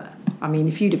I mean,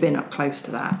 if you'd have been up close to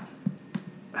that,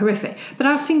 horrific. But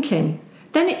I was thinking,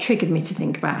 then it triggered me to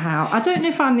think about how, I don't know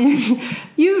if I'm the only,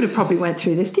 you would have probably went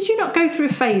through this. Did you not go through a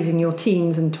phase in your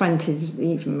teens and 20s,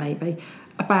 even maybe,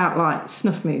 about like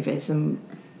snuff movies and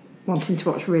wanting to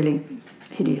watch really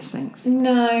hideous things?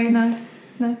 No,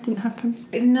 didn't happen.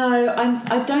 No,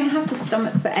 I don't have the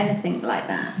stomach for anything like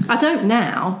that. I don't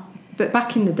now. But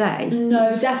back in the day...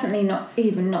 No, definitely not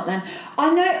then.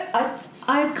 I know,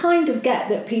 I kind of get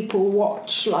that people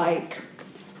watch, like,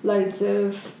 loads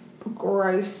of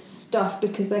gross stuff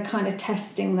because they're kind of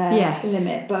testing their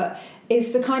limit, but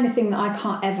it's the kind of thing that I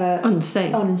can't ever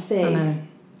unsee. I know.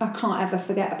 I can't ever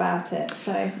forget about it,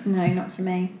 so no, not for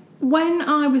me. When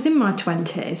I was in my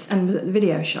 20s and was at the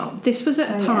video shop, this was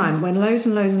at a time when loads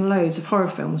and loads and loads of horror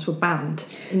films were banned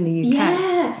in the UK.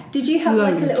 Yeah. Did you have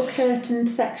like a little curtained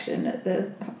section at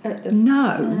the?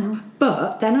 No,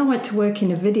 but then I went to work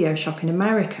in a video shop in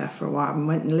America for a while and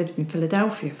went and lived in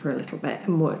Philadelphia for a little bit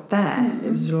and worked there.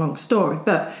 It was a long story,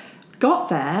 but got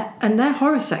there and their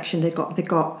horror section they got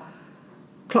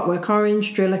Clockwork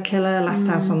Orange, Driller Killer, Last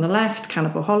House on the Left,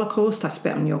 Cannibal Holocaust, I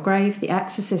Spit on Your Grave, The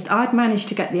Exorcist. I'd managed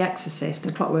to get The Exorcist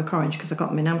and Clockwork Orange because I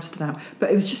got them in Amsterdam.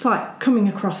 But it was just like coming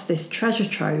across this treasure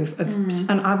trove of...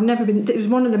 And I've never been... It was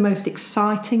one of the most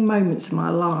exciting moments of my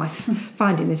life,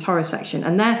 finding this horror section.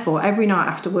 And therefore, every night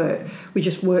after work, we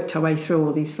just worked our way through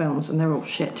all these films. And they're all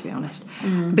shit, to be honest.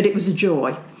 But it was a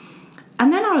joy.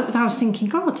 And then I was thinking,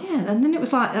 God, yeah. And then it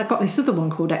was like, I got this other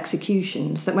one called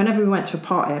Executions, that whenever we went to a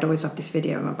party, I'd always have this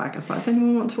video in my bag. I was like, does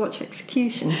anyone want to watch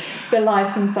Executions? The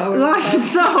Life and Soul. Life and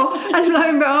Soul. And lo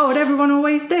and behold, everyone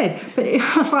always did. But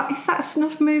I was like, is that a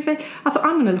Snuff movie? I thought,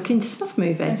 I'm going to look into Snuff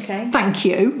movies. Okay. Thank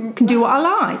you. Can do what I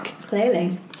like.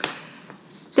 Clearly.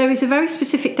 There is a very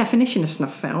specific definition of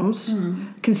snuff films.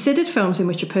 Considered films in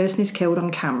which a person is killed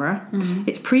on camera.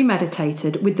 It's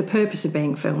premeditated with the purpose of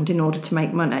being filmed in order to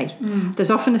make money. There's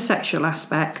often a sexual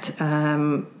aspect,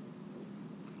 but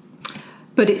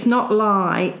it's not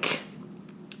like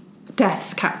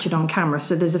deaths captured on camera.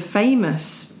 So there's a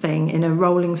famous thing in a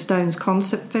Rolling Stones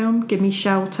concert film, Give Me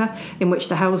Shelter, in which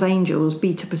the Hells Angels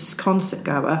beat up a concert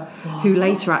goer who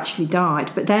later actually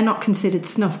died, but they're not considered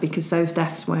snuff because those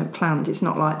deaths weren't planned. It's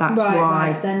not like that's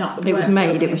why they're not, it was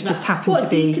made. It was just happened to be...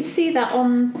 So you could see that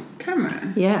on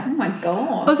camera? Yeah. Oh my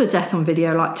God. Other death on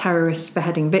video, like terrorists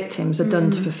beheading victims, are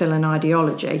done to fulfil an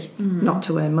ideology, not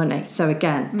to earn money. So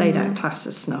again, they don't class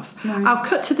as snuff. I'll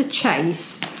cut to the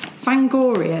chase.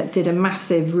 Fangoria did a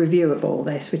massive review of all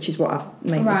this, which is what I've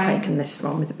mainly taken this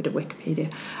from with a bit of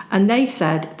Wikipedia. And they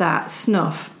said that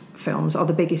snuff films are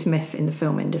the biggest myth in the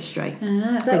film industry.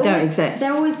 They don't exist.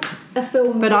 They're always a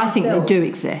film. But I think they do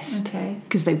exist. Okay.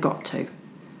 Because they've got to.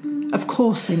 Of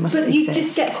course they must exist. But you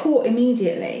just get caught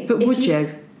immediately. But would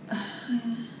you?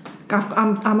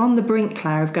 I'm on the brink,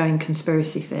 Claire, of going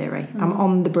conspiracy theory. I'm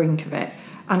on the brink of it.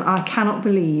 And I cannot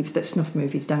believe that snuff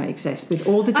movies don't exist. With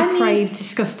all the depraved,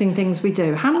 disgusting things we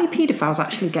do. How many paedophiles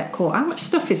actually get caught? How much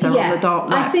stuff is there on the dark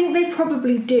web? I think they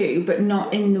probably do, but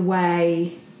not in the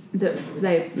way that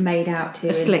they're made out to.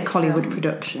 A slick Hollywood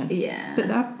production. Yeah.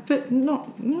 But not...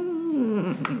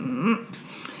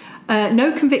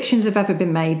 no convictions have ever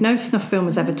been made. No snuff film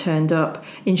has ever turned up.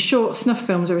 In short, snuff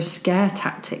films are a scare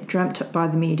tactic dreamt up by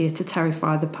the media to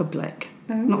terrify the public.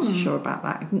 Not so sure about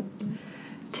that.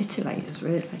 Titillators,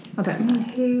 really. I don't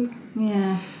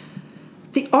know.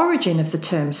 The origin of the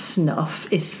term snuff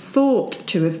is thought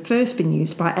to have first been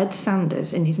used by Ed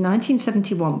Sanders in his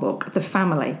 1971 book, The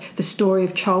Family, the story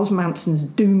of Charles Manson's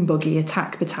Doom Buggy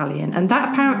Attack Battalion. And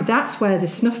that apparently that's where the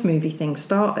snuff movie thing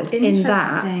started. In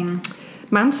that,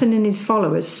 Manson and his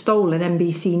followers stole an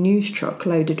NBC news truck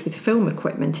loaded with film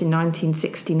equipment in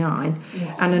 1969,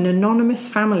 and an anonymous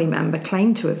family member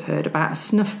claimed to have heard about a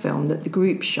snuff film that the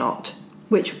group shot,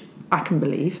 which I can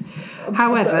believe.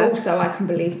 However... But also I can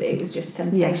believe that it was just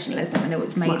sensationalism and it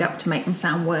was made up to make them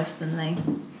sound worse than they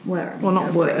were. Well,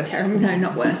 not worse. No,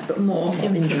 not worse, but more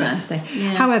interesting.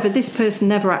 Yeah. However, this person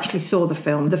never actually saw the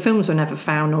film. The films were never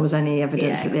found, nor was any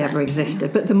evidence that they ever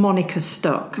existed. But the moniker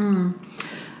stuck. Can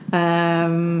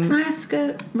I ask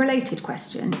a related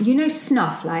question? You know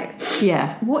snuff, like...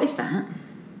 Yeah. What is that?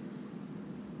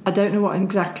 I don't know what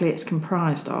exactly it's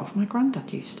comprised of. My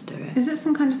granddad used to do it. Is it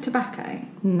some kind of tobacco?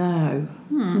 No.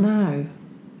 No.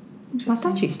 My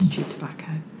dad used to chew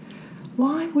tobacco.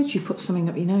 Why would you put something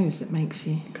up your nose that makes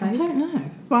you... Coke? I don't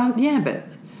know. Well, yeah, but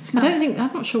snuff.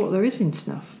 I'm not sure what there is in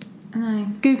snuff. No.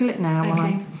 Google it now.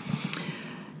 Okay.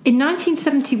 In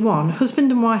 1971,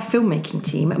 husband and wife filmmaking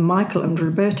team Michael and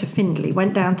Roberta Findlay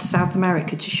went down to South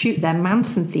America to shoot their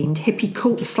Manson-themed hippie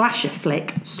cult slasher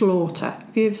flick, Slaughter.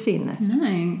 Have you ever seen this?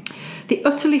 No. The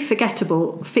utterly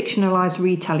forgettable, fictionalised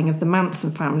retelling of the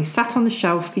Manson family sat on the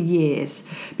shelf for years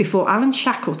before Alan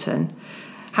Shackleton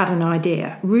had an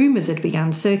idea. Rumours had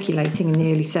begun circulating in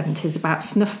the early 70s about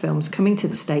snuff films coming to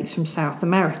the States from South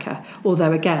America,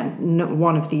 although, again, not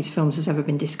one of these films has ever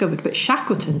been discovered. But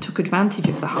Shackleton took advantage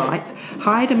of the hype,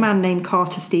 hired a man named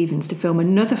Carter Stevens to film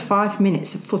another 5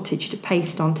 minutes of footage to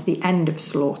paste onto the end of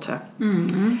Slaughter.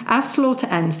 Mm-hmm. As Slaughter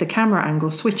ends, the camera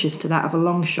angle switches to that of a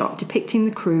long shot, depicting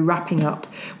the crew wrapping up.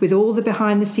 With all the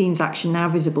behind-the-scenes action now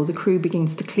visible, the crew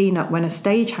begins to clean up when a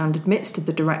stagehand admits to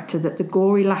the director that the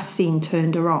gory last scene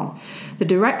turned her on. The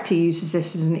director uses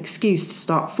this as an excuse to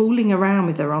start fooling around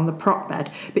with her on the prop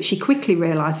bed, but she quickly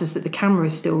realises that the camera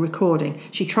is still recording.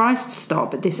 She tries to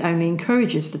stop, but this only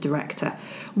encourages the director.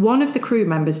 One of the crew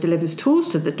members delivers tools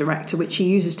to the director, which he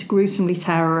uses to gruesomely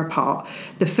tear her apart.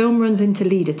 The film runs into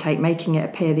leader take, making it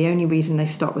appear the only reason they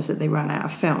stopped was that they ran out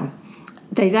of film.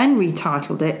 They then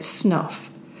retitled it Snuff.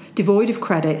 Devoid of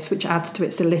credits, which adds to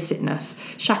its illicitness,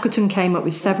 Shackleton came up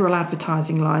with several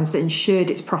advertising lines that ensured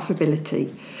its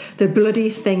profitability. The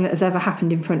bloodiest thing that has ever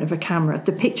happened in front of a camera.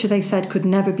 The picture, they said, could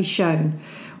never be shown.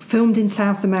 Filmed in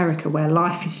South America, where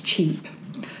life is cheap.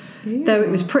 Ew. Though it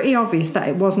was pretty obvious that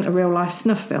it wasn't a real-life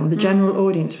snuff film, the general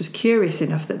audience was curious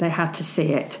enough that they had to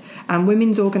see it, and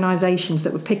women's organisations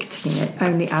that were picketing it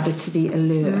only added to the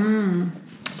allure.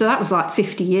 So that was like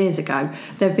 50 years ago.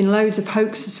 There have been loads of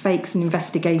hoaxes, fakes and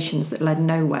investigations that led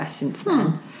nowhere since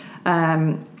then.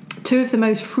 Two of the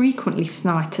most frequently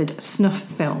snited snuff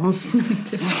films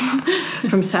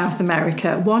from South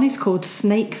America. One is called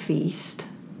Snake Feast.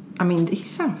 I mean, these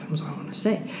sound films I want to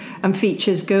see. And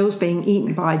features girls being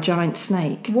eaten by a giant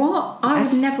snake. What? I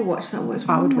would never watch that. What's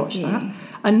wrong I would with watch you? that.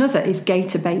 Another is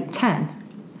Gator Bait 10.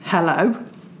 Hello.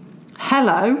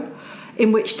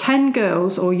 In which 10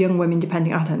 girls or young women,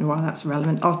 depending, I don't know why that's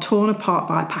relevant, are torn apart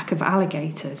by a pack of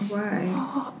alligators. Right.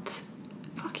 What?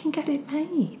 Fucking get it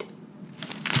made.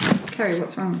 Kerry,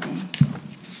 what's wrong with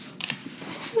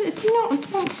you? Do you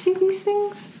not want to see these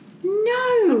things?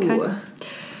 No. Okay.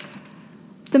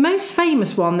 The most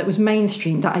famous one that was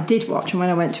mainstream that I did watch, and when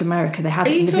I went to America, they had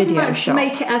it in the video shop. Are you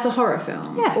talking about make it as a horror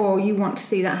film? Yeah. Or you want to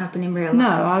see that happen in real No,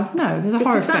 life? it's a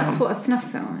horror film. Because that's what a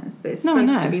snuff film is. It's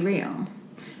supposed to be real.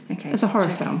 Okay. It's a horror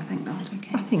checking. film. Thank God.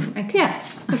 Okay. I think. Okay.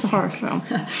 Yes, it's a horror film.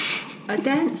 I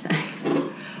don't say.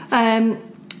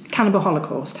 Cannibal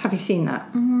Holocaust. Have you seen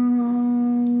that?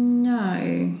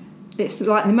 No. It's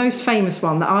like the most famous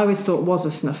one that I always thought was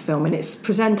a snuff film, and it's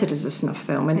presented as a snuff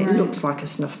film, and it looks like a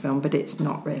snuff film, but it's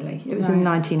not really. It was in the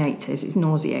 1980s. It's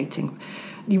nauseating.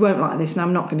 You won't like this, and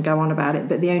I'm not going to go on about it,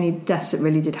 but the only deaths that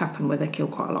really did happen were they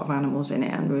killed quite a lot of animals in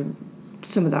it, and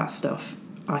some of that stuff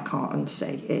I can't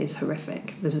unsee. It is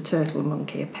horrific. There's a turtle, a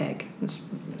monkey, a pig.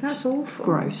 That's awful.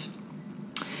 Gross.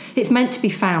 It's meant to be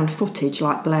found footage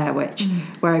like Blair Witch,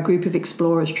 where a group of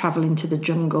explorers travel into the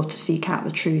jungle to seek out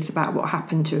the truth about what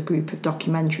happened to a group of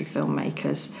documentary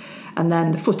filmmakers. And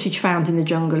then the footage found in the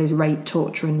jungle is rape,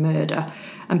 torture and murder.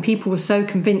 And people were so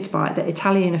convinced by it that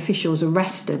Italian officials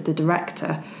arrested the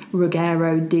director,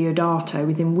 Ruggero Deodato,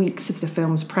 within weeks of the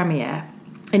film's premiere.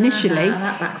 Initially,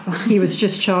 he was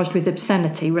just charged with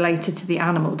obscenity related to the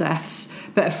animal deaths,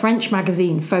 but a French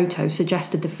magazine, Photo,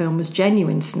 suggested the film was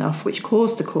genuine snuff, which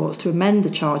caused the courts to amend the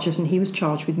charges, and he was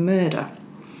charged with murder.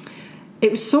 It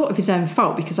was sort of his own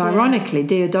fault because, ironically,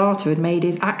 Deodato had made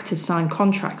his actors sign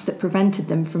contracts that prevented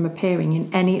them from appearing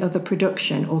in any other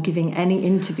production or giving any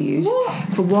interviews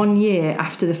for 1 year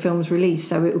after the film's release,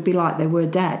 so it would be like they were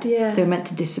dead. Yeah. They were meant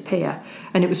to disappear.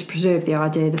 And it was to preserve the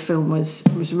idea the film was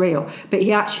real. But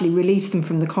he actually released them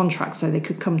from the contract so they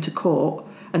could come to court,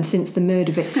 and since the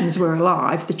murder victims were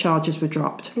alive, the charges were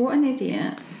dropped. What an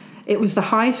idiot. It was the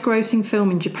highest grossing film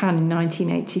in Japan in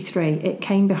 1983. It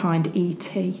came behind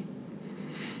E.T.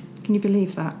 Can you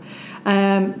believe that?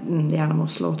 The animal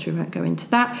slaughter, we won't go into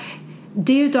that.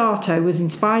 Deodato was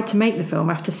inspired to make the film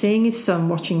after seeing his son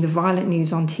watching the violent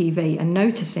news on TV and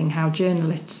noticing how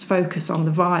journalists focus on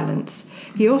the violence.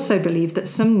 He also believed that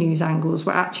some news angles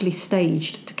were actually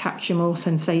staged to capture more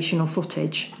sensational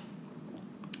footage.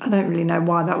 I don't really know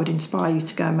why that would inspire you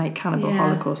to go and make Cannibal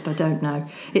Holocaust. I don't know.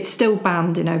 It's still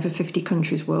banned in over 50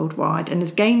 countries worldwide and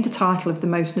has gained the title of the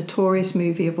most notorious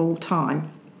movie of all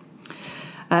time.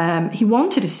 He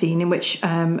wanted a scene in which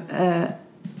a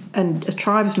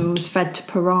tribesman was fed to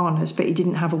piranhas, but he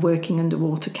didn't have a working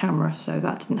underwater camera, so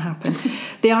that didn't happen.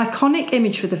 The iconic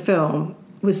image for the film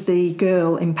was the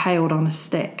girl impaled on a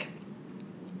stick.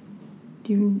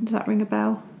 Does that ring a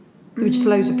bell? There were just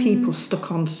loads of people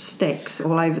stuck on sticks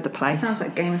all over the place. Sounds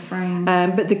like Game of Thrones.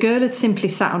 But the girl had simply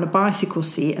sat on a bicycle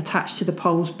seat attached to the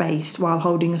pole's base while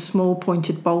holding a small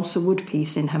pointed balsa wood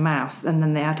piece in her mouth, and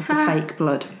then they added the fake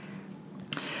blood.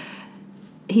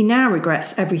 He now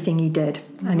regrets everything he did,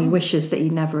 and he wishes that he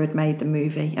never had made the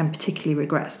movie, and particularly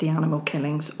regrets the animal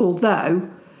killings, although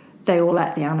they all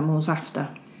ate the animals after.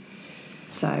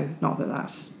 So, not that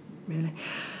that's really...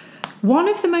 One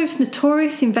of the most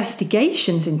notorious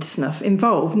investigations into snuff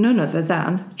involved none other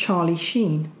than Charlie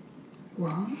Sheen.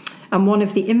 What? And one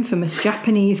of the infamous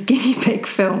Japanese guinea pig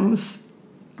films.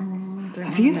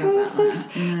 Have you heard of this?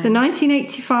 No. The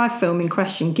 1985 film in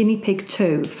question, Guinea Pig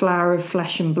 2, Flower of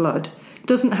Flesh and Blood,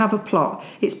 doesn't have a plot.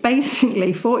 It's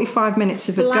basically 45 minutes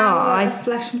of a guy... Flower of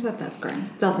Flesh and Blood, that's gross.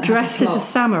 Doesn't dressed have a as a plot.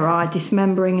 samurai,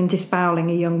 dismembering and disbowling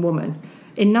a young woman.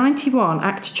 In 91,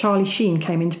 actor Charlie Sheen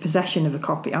came into possession of a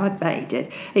copy. I bet he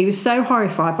did. He was so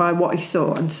horrified by what he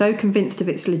saw and so convinced of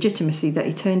its legitimacy that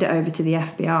he turned it over to the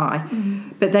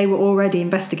FBI. But they were already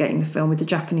investigating the film with the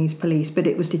Japanese police, but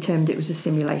it was determined it was a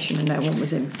simulation and no one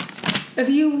was in. Have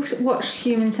you watched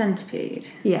Human Centipede?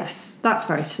 Yes, that's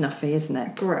very snuffy, isn't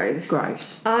it?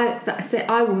 Gross. That's it.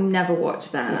 I will never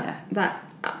watch that. Yeah. That.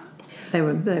 They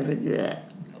were. Bleh.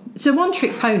 It's a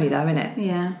one-trick pony, though, isn't it?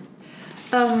 Yeah.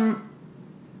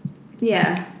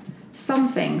 Yeah. Some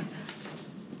things.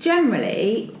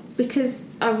 Generally, because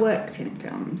I worked in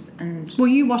films and... Well,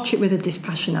 you watch it with a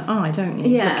dispassionate eye, don't you?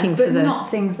 Yeah, Looking but for the... not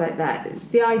things like that. It's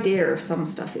the idea of some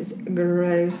stuff is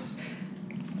gross.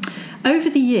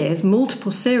 Over the years,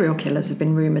 multiple serial killers have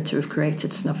been rumoured to have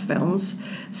created snuff films.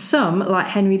 Some, like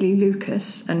Henry Lee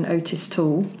Lucas and Otis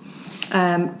Toole,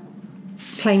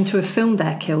 claim to have filmed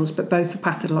their kills, but both were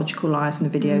pathological lies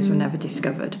and the videos were never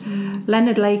discovered.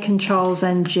 Leonard Lake and Charles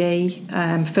N.G.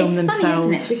 filmed themselves. It's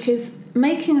funny, isn't it? Because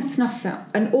making a snuff film,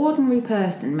 an ordinary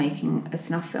person making a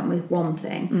snuff film is one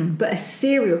thing, but a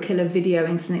serial killer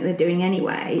videoing something they're doing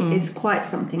anyway is quite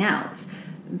something else.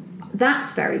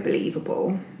 That's very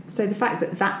believable. So the fact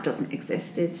that that doesn't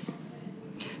exist is...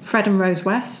 Fred and Rose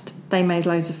West, they made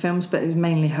loads of films, but it was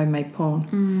mainly homemade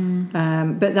porn.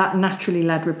 But that naturally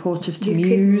led reporters to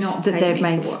muse that they've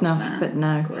made snuff, but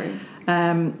no. Gross.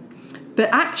 But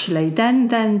actually, then,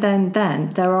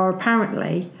 there are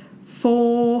apparently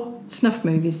 4 snuff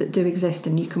movies that do exist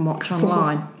and you can watch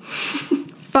online.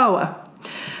 4.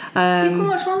 You can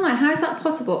watch them online. How is that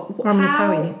possible? I'm going to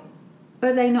tell you.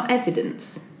 Are they not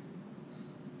evidence?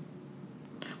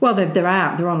 Well, they're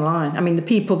out. They're online. I mean, the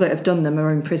people that have done them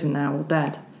are in prison now or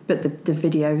dead, but the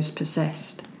videos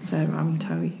persist. So I'm going to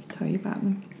tell you about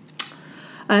them.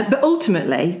 But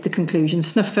ultimately, the conclusion: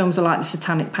 snuff films are like the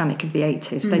satanic panic of the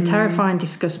 80s. They terrify and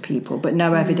disgust people, but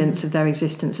no evidence of their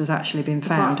existence has actually been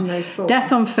found. Apart from those 4.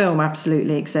 Death on film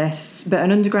absolutely exists, but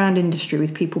an underground industry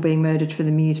with people being murdered for the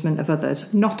amusement of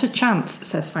others, not a chance,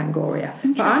 says Fangoria.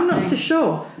 But I'm not so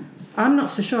sure. I'm not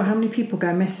so sure how many people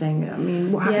go missing. I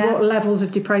mean, what levels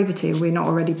of depravity are we not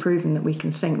already proven that we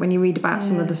can sink? When you read about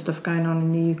some of the stuff going on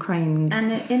in the Ukraine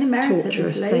and in America,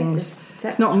 torturous things,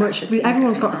 it's not much.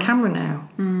 Everyone's got a camera now.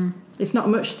 It's not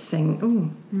much to think,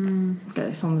 get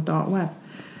this on the dark web.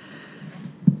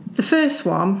 The first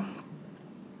one,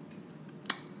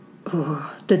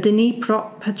 the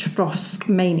Dnipropetrovsk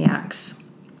Maniacs,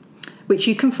 which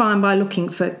you can find by looking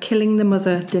for Killing the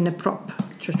Mother Dnipropetrovsk.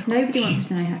 Nobody wants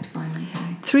to know how to find them.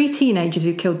 3 teenagers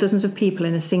who killed dozens of people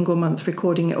in a single month,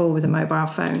 recording it all with a mobile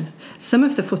phone. Some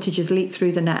of the footage has leaked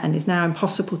through the net and is now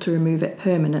impossible to remove it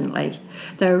permanently.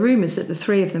 There are rumours that the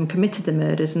 3 of them committed the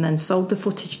murders and then sold the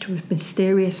footage to a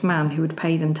mysterious man who would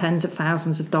pay them tens of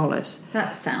thousands of dollars.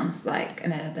 That sounds like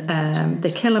an urban legend.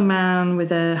 They kill a man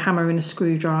with a hammer and a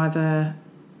screwdriver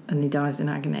and he dies in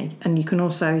agony. And you can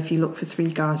also, if you look for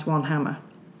 3 guys, 1 hammer.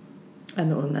 And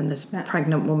then there's the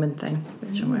pregnant woman thing,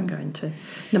 which I won't go into.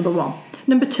 Number 1.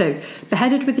 Number 2,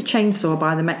 beheaded with a chainsaw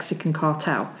by the Mexican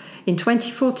cartel. In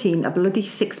 2014, a bloody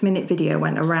 6-minute video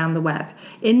went around the web.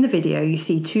 In the video, you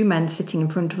see 2 men sitting in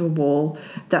front of a wall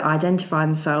that identify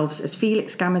themselves as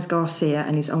Felix Gamez Garcia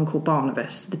and his uncle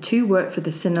Barnabas. The 2 work for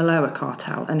the Sinaloa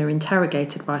cartel and are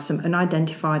interrogated by some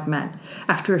unidentified men.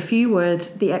 After a few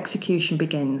words, the execution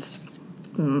begins.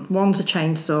 One's a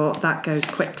chainsaw, that goes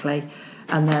quickly.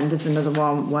 And then there's another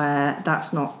one where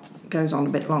goes on a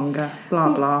bit longer,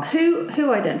 blah.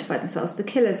 Who identified themselves, the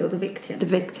killers or the victims? The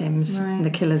victims. Right. And the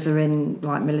killers are in,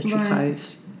 like, military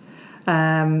clothes.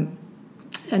 And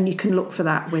you can look for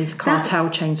that with cartel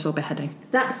chainsaw beheading.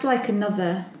 That's like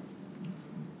another...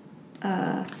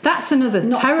 That's another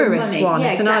terrorist one.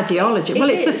 It's an ideology. Well,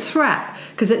 it's a threat,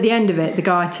 because at the end of it, the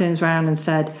guy turns around and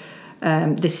said,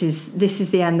 this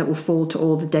is the end that will fall to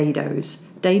all the dados.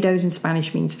 Dados in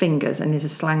Spanish means fingers and is a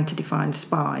slang to define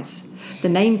spies. The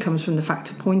name comes from the fact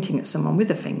of pointing at someone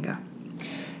with a finger.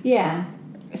 Yeah.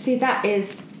 See, that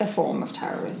is a form of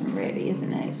terrorism, really,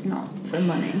 isn't it? It's not for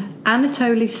money.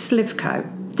 Anatoly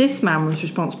Slivko This man was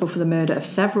responsible for the murder of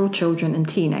several children and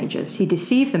teenagers. He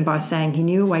deceived them by saying he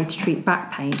knew a way to treat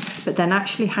back pain, but then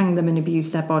actually hanged them and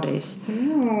abused their bodies.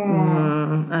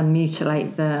 And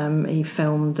mutilate them. He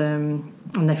filmed them.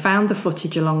 And they found the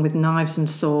footage along with knives and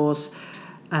saws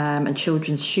and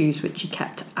children's shoes, which he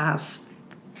kept as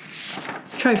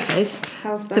trophies.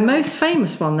 The most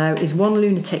famous one, though, is One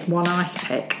Lunatic, One Ice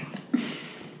Pick.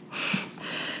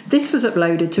 This was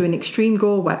uploaded to an Extreme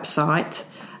Gore website,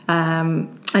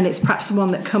 and it's perhaps the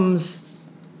one that comes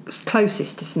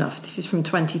closest to Snuff. This is from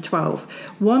 2012.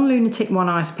 One Lunatic, One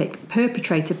Ice Pick,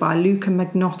 perpetrated by Luca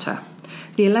Magnotta.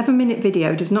 The 11-minute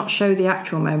video does not show the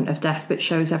actual moment of death, but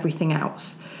shows everything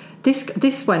else.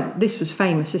 This was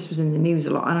famous. This was in the news a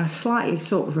lot, and I slightly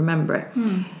sort of remember it.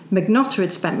 Magnotta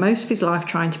had spent most of his life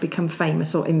trying to become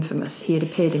famous or infamous. He had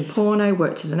appeared in porno,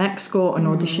 worked as an escort, and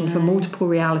auditioned for multiple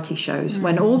reality shows.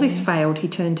 When all this failed, he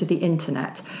turned to the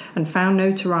internet and found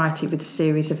notoriety with a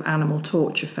series of animal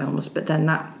torture films. But then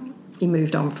he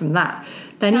moved on from that.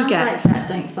 Then Sounds like that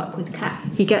Don't Fuck With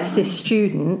Cats. He gets this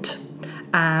student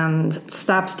and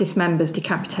stabs, dismembers,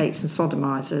 decapitates and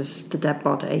sodomizes the dead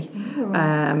body.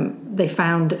 Police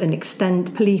found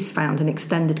an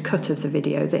extended cut of the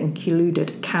video that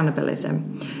included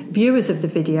cannibalism. Viewers of the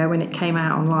video, when it came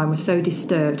out online, were so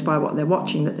disturbed by what they're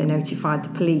watching that they notified the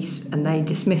police, and they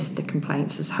dismissed the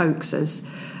complaints as hoaxes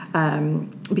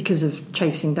because of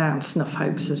chasing down snuff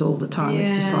hoaxes all the time.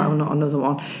 It's just like, not another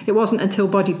one. It wasn't until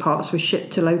body parts were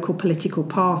shipped to local political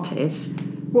parties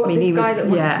that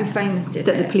wanted to be famous did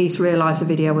that the police realised the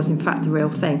video was in fact the real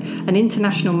thing. An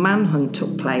international manhunt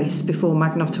took place before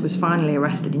Magnotta was finally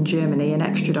arrested in Germany and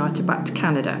extradited back to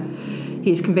Canada.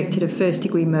 He is convicted of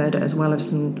first-degree murder as well as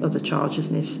some other charges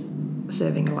and is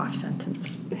serving a life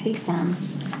sentence. He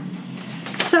sounds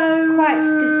so quite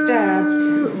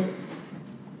disturbed.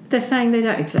 They're saying they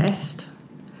don't exist,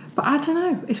 but I don't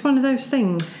know. It's one of those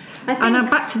things. And I'm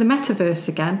back to the metaverse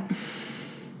again.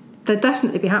 They'll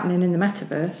definitely be happening in the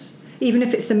metaverse, even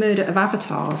if it's the murder of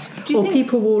avatars, or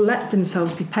people will let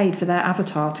themselves be paid for their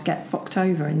avatar to get fucked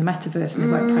over in the metaverse and they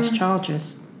won't press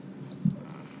charges.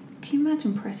 Can you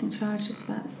imagine pressing charges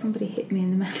about somebody hit me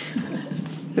in the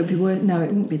metaverse? It would be no, it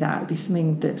wouldn't be that. It would be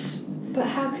something that's... But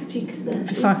how could you? Because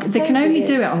they can only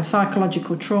do it on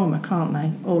psychological trauma, can't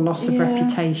they? Or loss of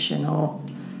reputation or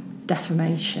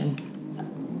defamation.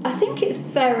 I think it's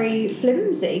very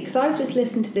flimsy, because I just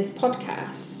listened to this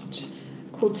podcast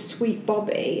called Sweet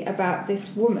Bobby about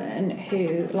this woman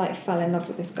who fell in love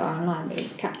with this guy online, but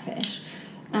he's catfish.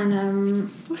 And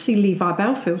I see Levi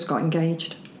Belfield's got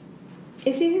engaged.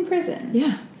 Is he in prison?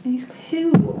 Yeah. And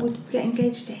who would get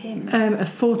engaged to him? A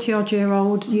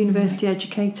 40-odd-year-old,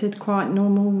 university-educated, quite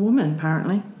normal woman,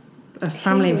 apparently. Her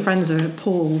family and friends are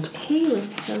appalled. He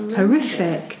was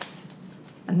horrific.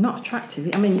 And not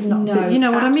attractive. I mean, you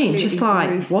know what I mean? Just like,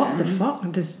 gruesome. What the fuck?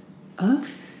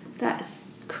 That's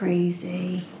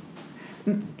crazy.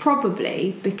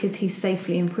 Probably because he's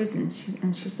safely in prison.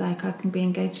 And she's like, I can be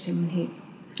engaged to him.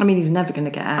 And he's never going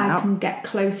to get out. I can get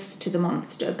close to the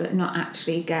monster, but not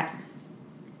actually get...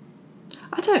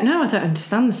 I don't know. I don't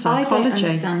understand the psychology. I don't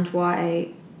understand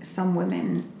why some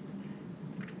women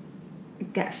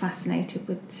get fascinated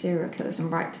with serial killers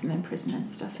and write to them in prison and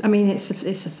stuff.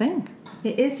 It's a thing.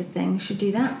 It is a thing. Should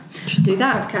do that. Should do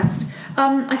that. Podcast.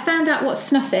 I found out what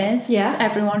snuff is. Yeah. For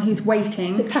everyone who's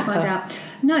waiting to find out.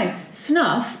 No,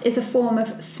 snuff is a form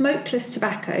of smokeless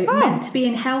tobacco meant to be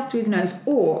inhaled through the nose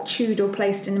or chewed or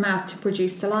placed in the mouth to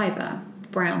produce saliva,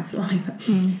 brown saliva.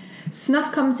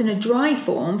 Snuff comes in a dry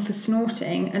form for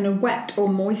snorting and a wet or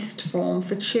moist form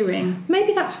for chewing.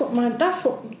 Maybe because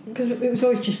it was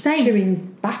always just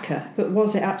chewing bacca, but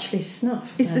was it actually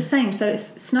snuff? It's the same, so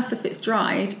it's snuff if it's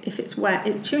dried, if it's wet,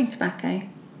 it's chewing tobacco.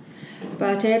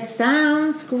 But it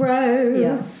sounds gross.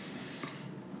 Yeah.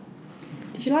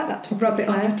 Did you like that topic? Rub it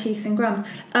on your teeth and gums.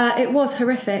 It was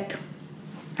horrific.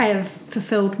 I have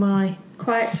fulfilled my...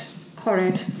 Quite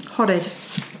horrid.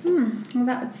 Well,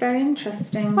 that was very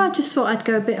interesting. Well, I just thought I'd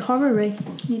go a bit horror-y.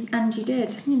 And you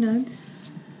did. You know.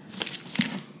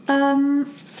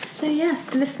 So,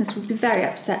 yes, listeners would be very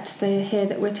upset to hear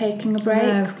that we're taking a break.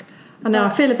 No. I know, I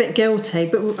feel a bit guilty,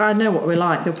 but I know what we're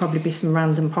like. There'll probably be some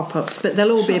random pop-ups, but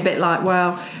they'll all be a bit like,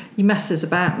 well, you mess us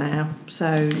about now,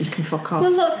 so you can fuck off.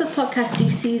 Well, lots of podcasts do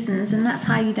seasons, and that's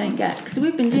how you don't get... Because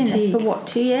we've been doing this for,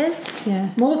 2 years? Yeah.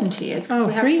 More than 2 years, because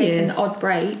we have 3 taken years. an odd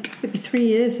break. It'd be 3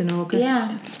 years in August.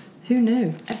 Yeah. Who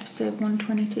knew? Episode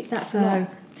 122, that's a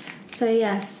lot. So,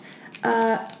 yes,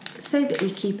 so that we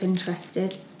keep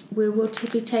interested, we will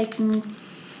be taking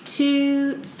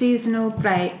 2 seasonal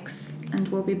breaks, and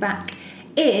we'll be back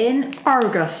in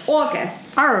August.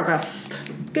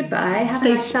 Goodbye. Have a Stay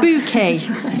nice summer. spooky.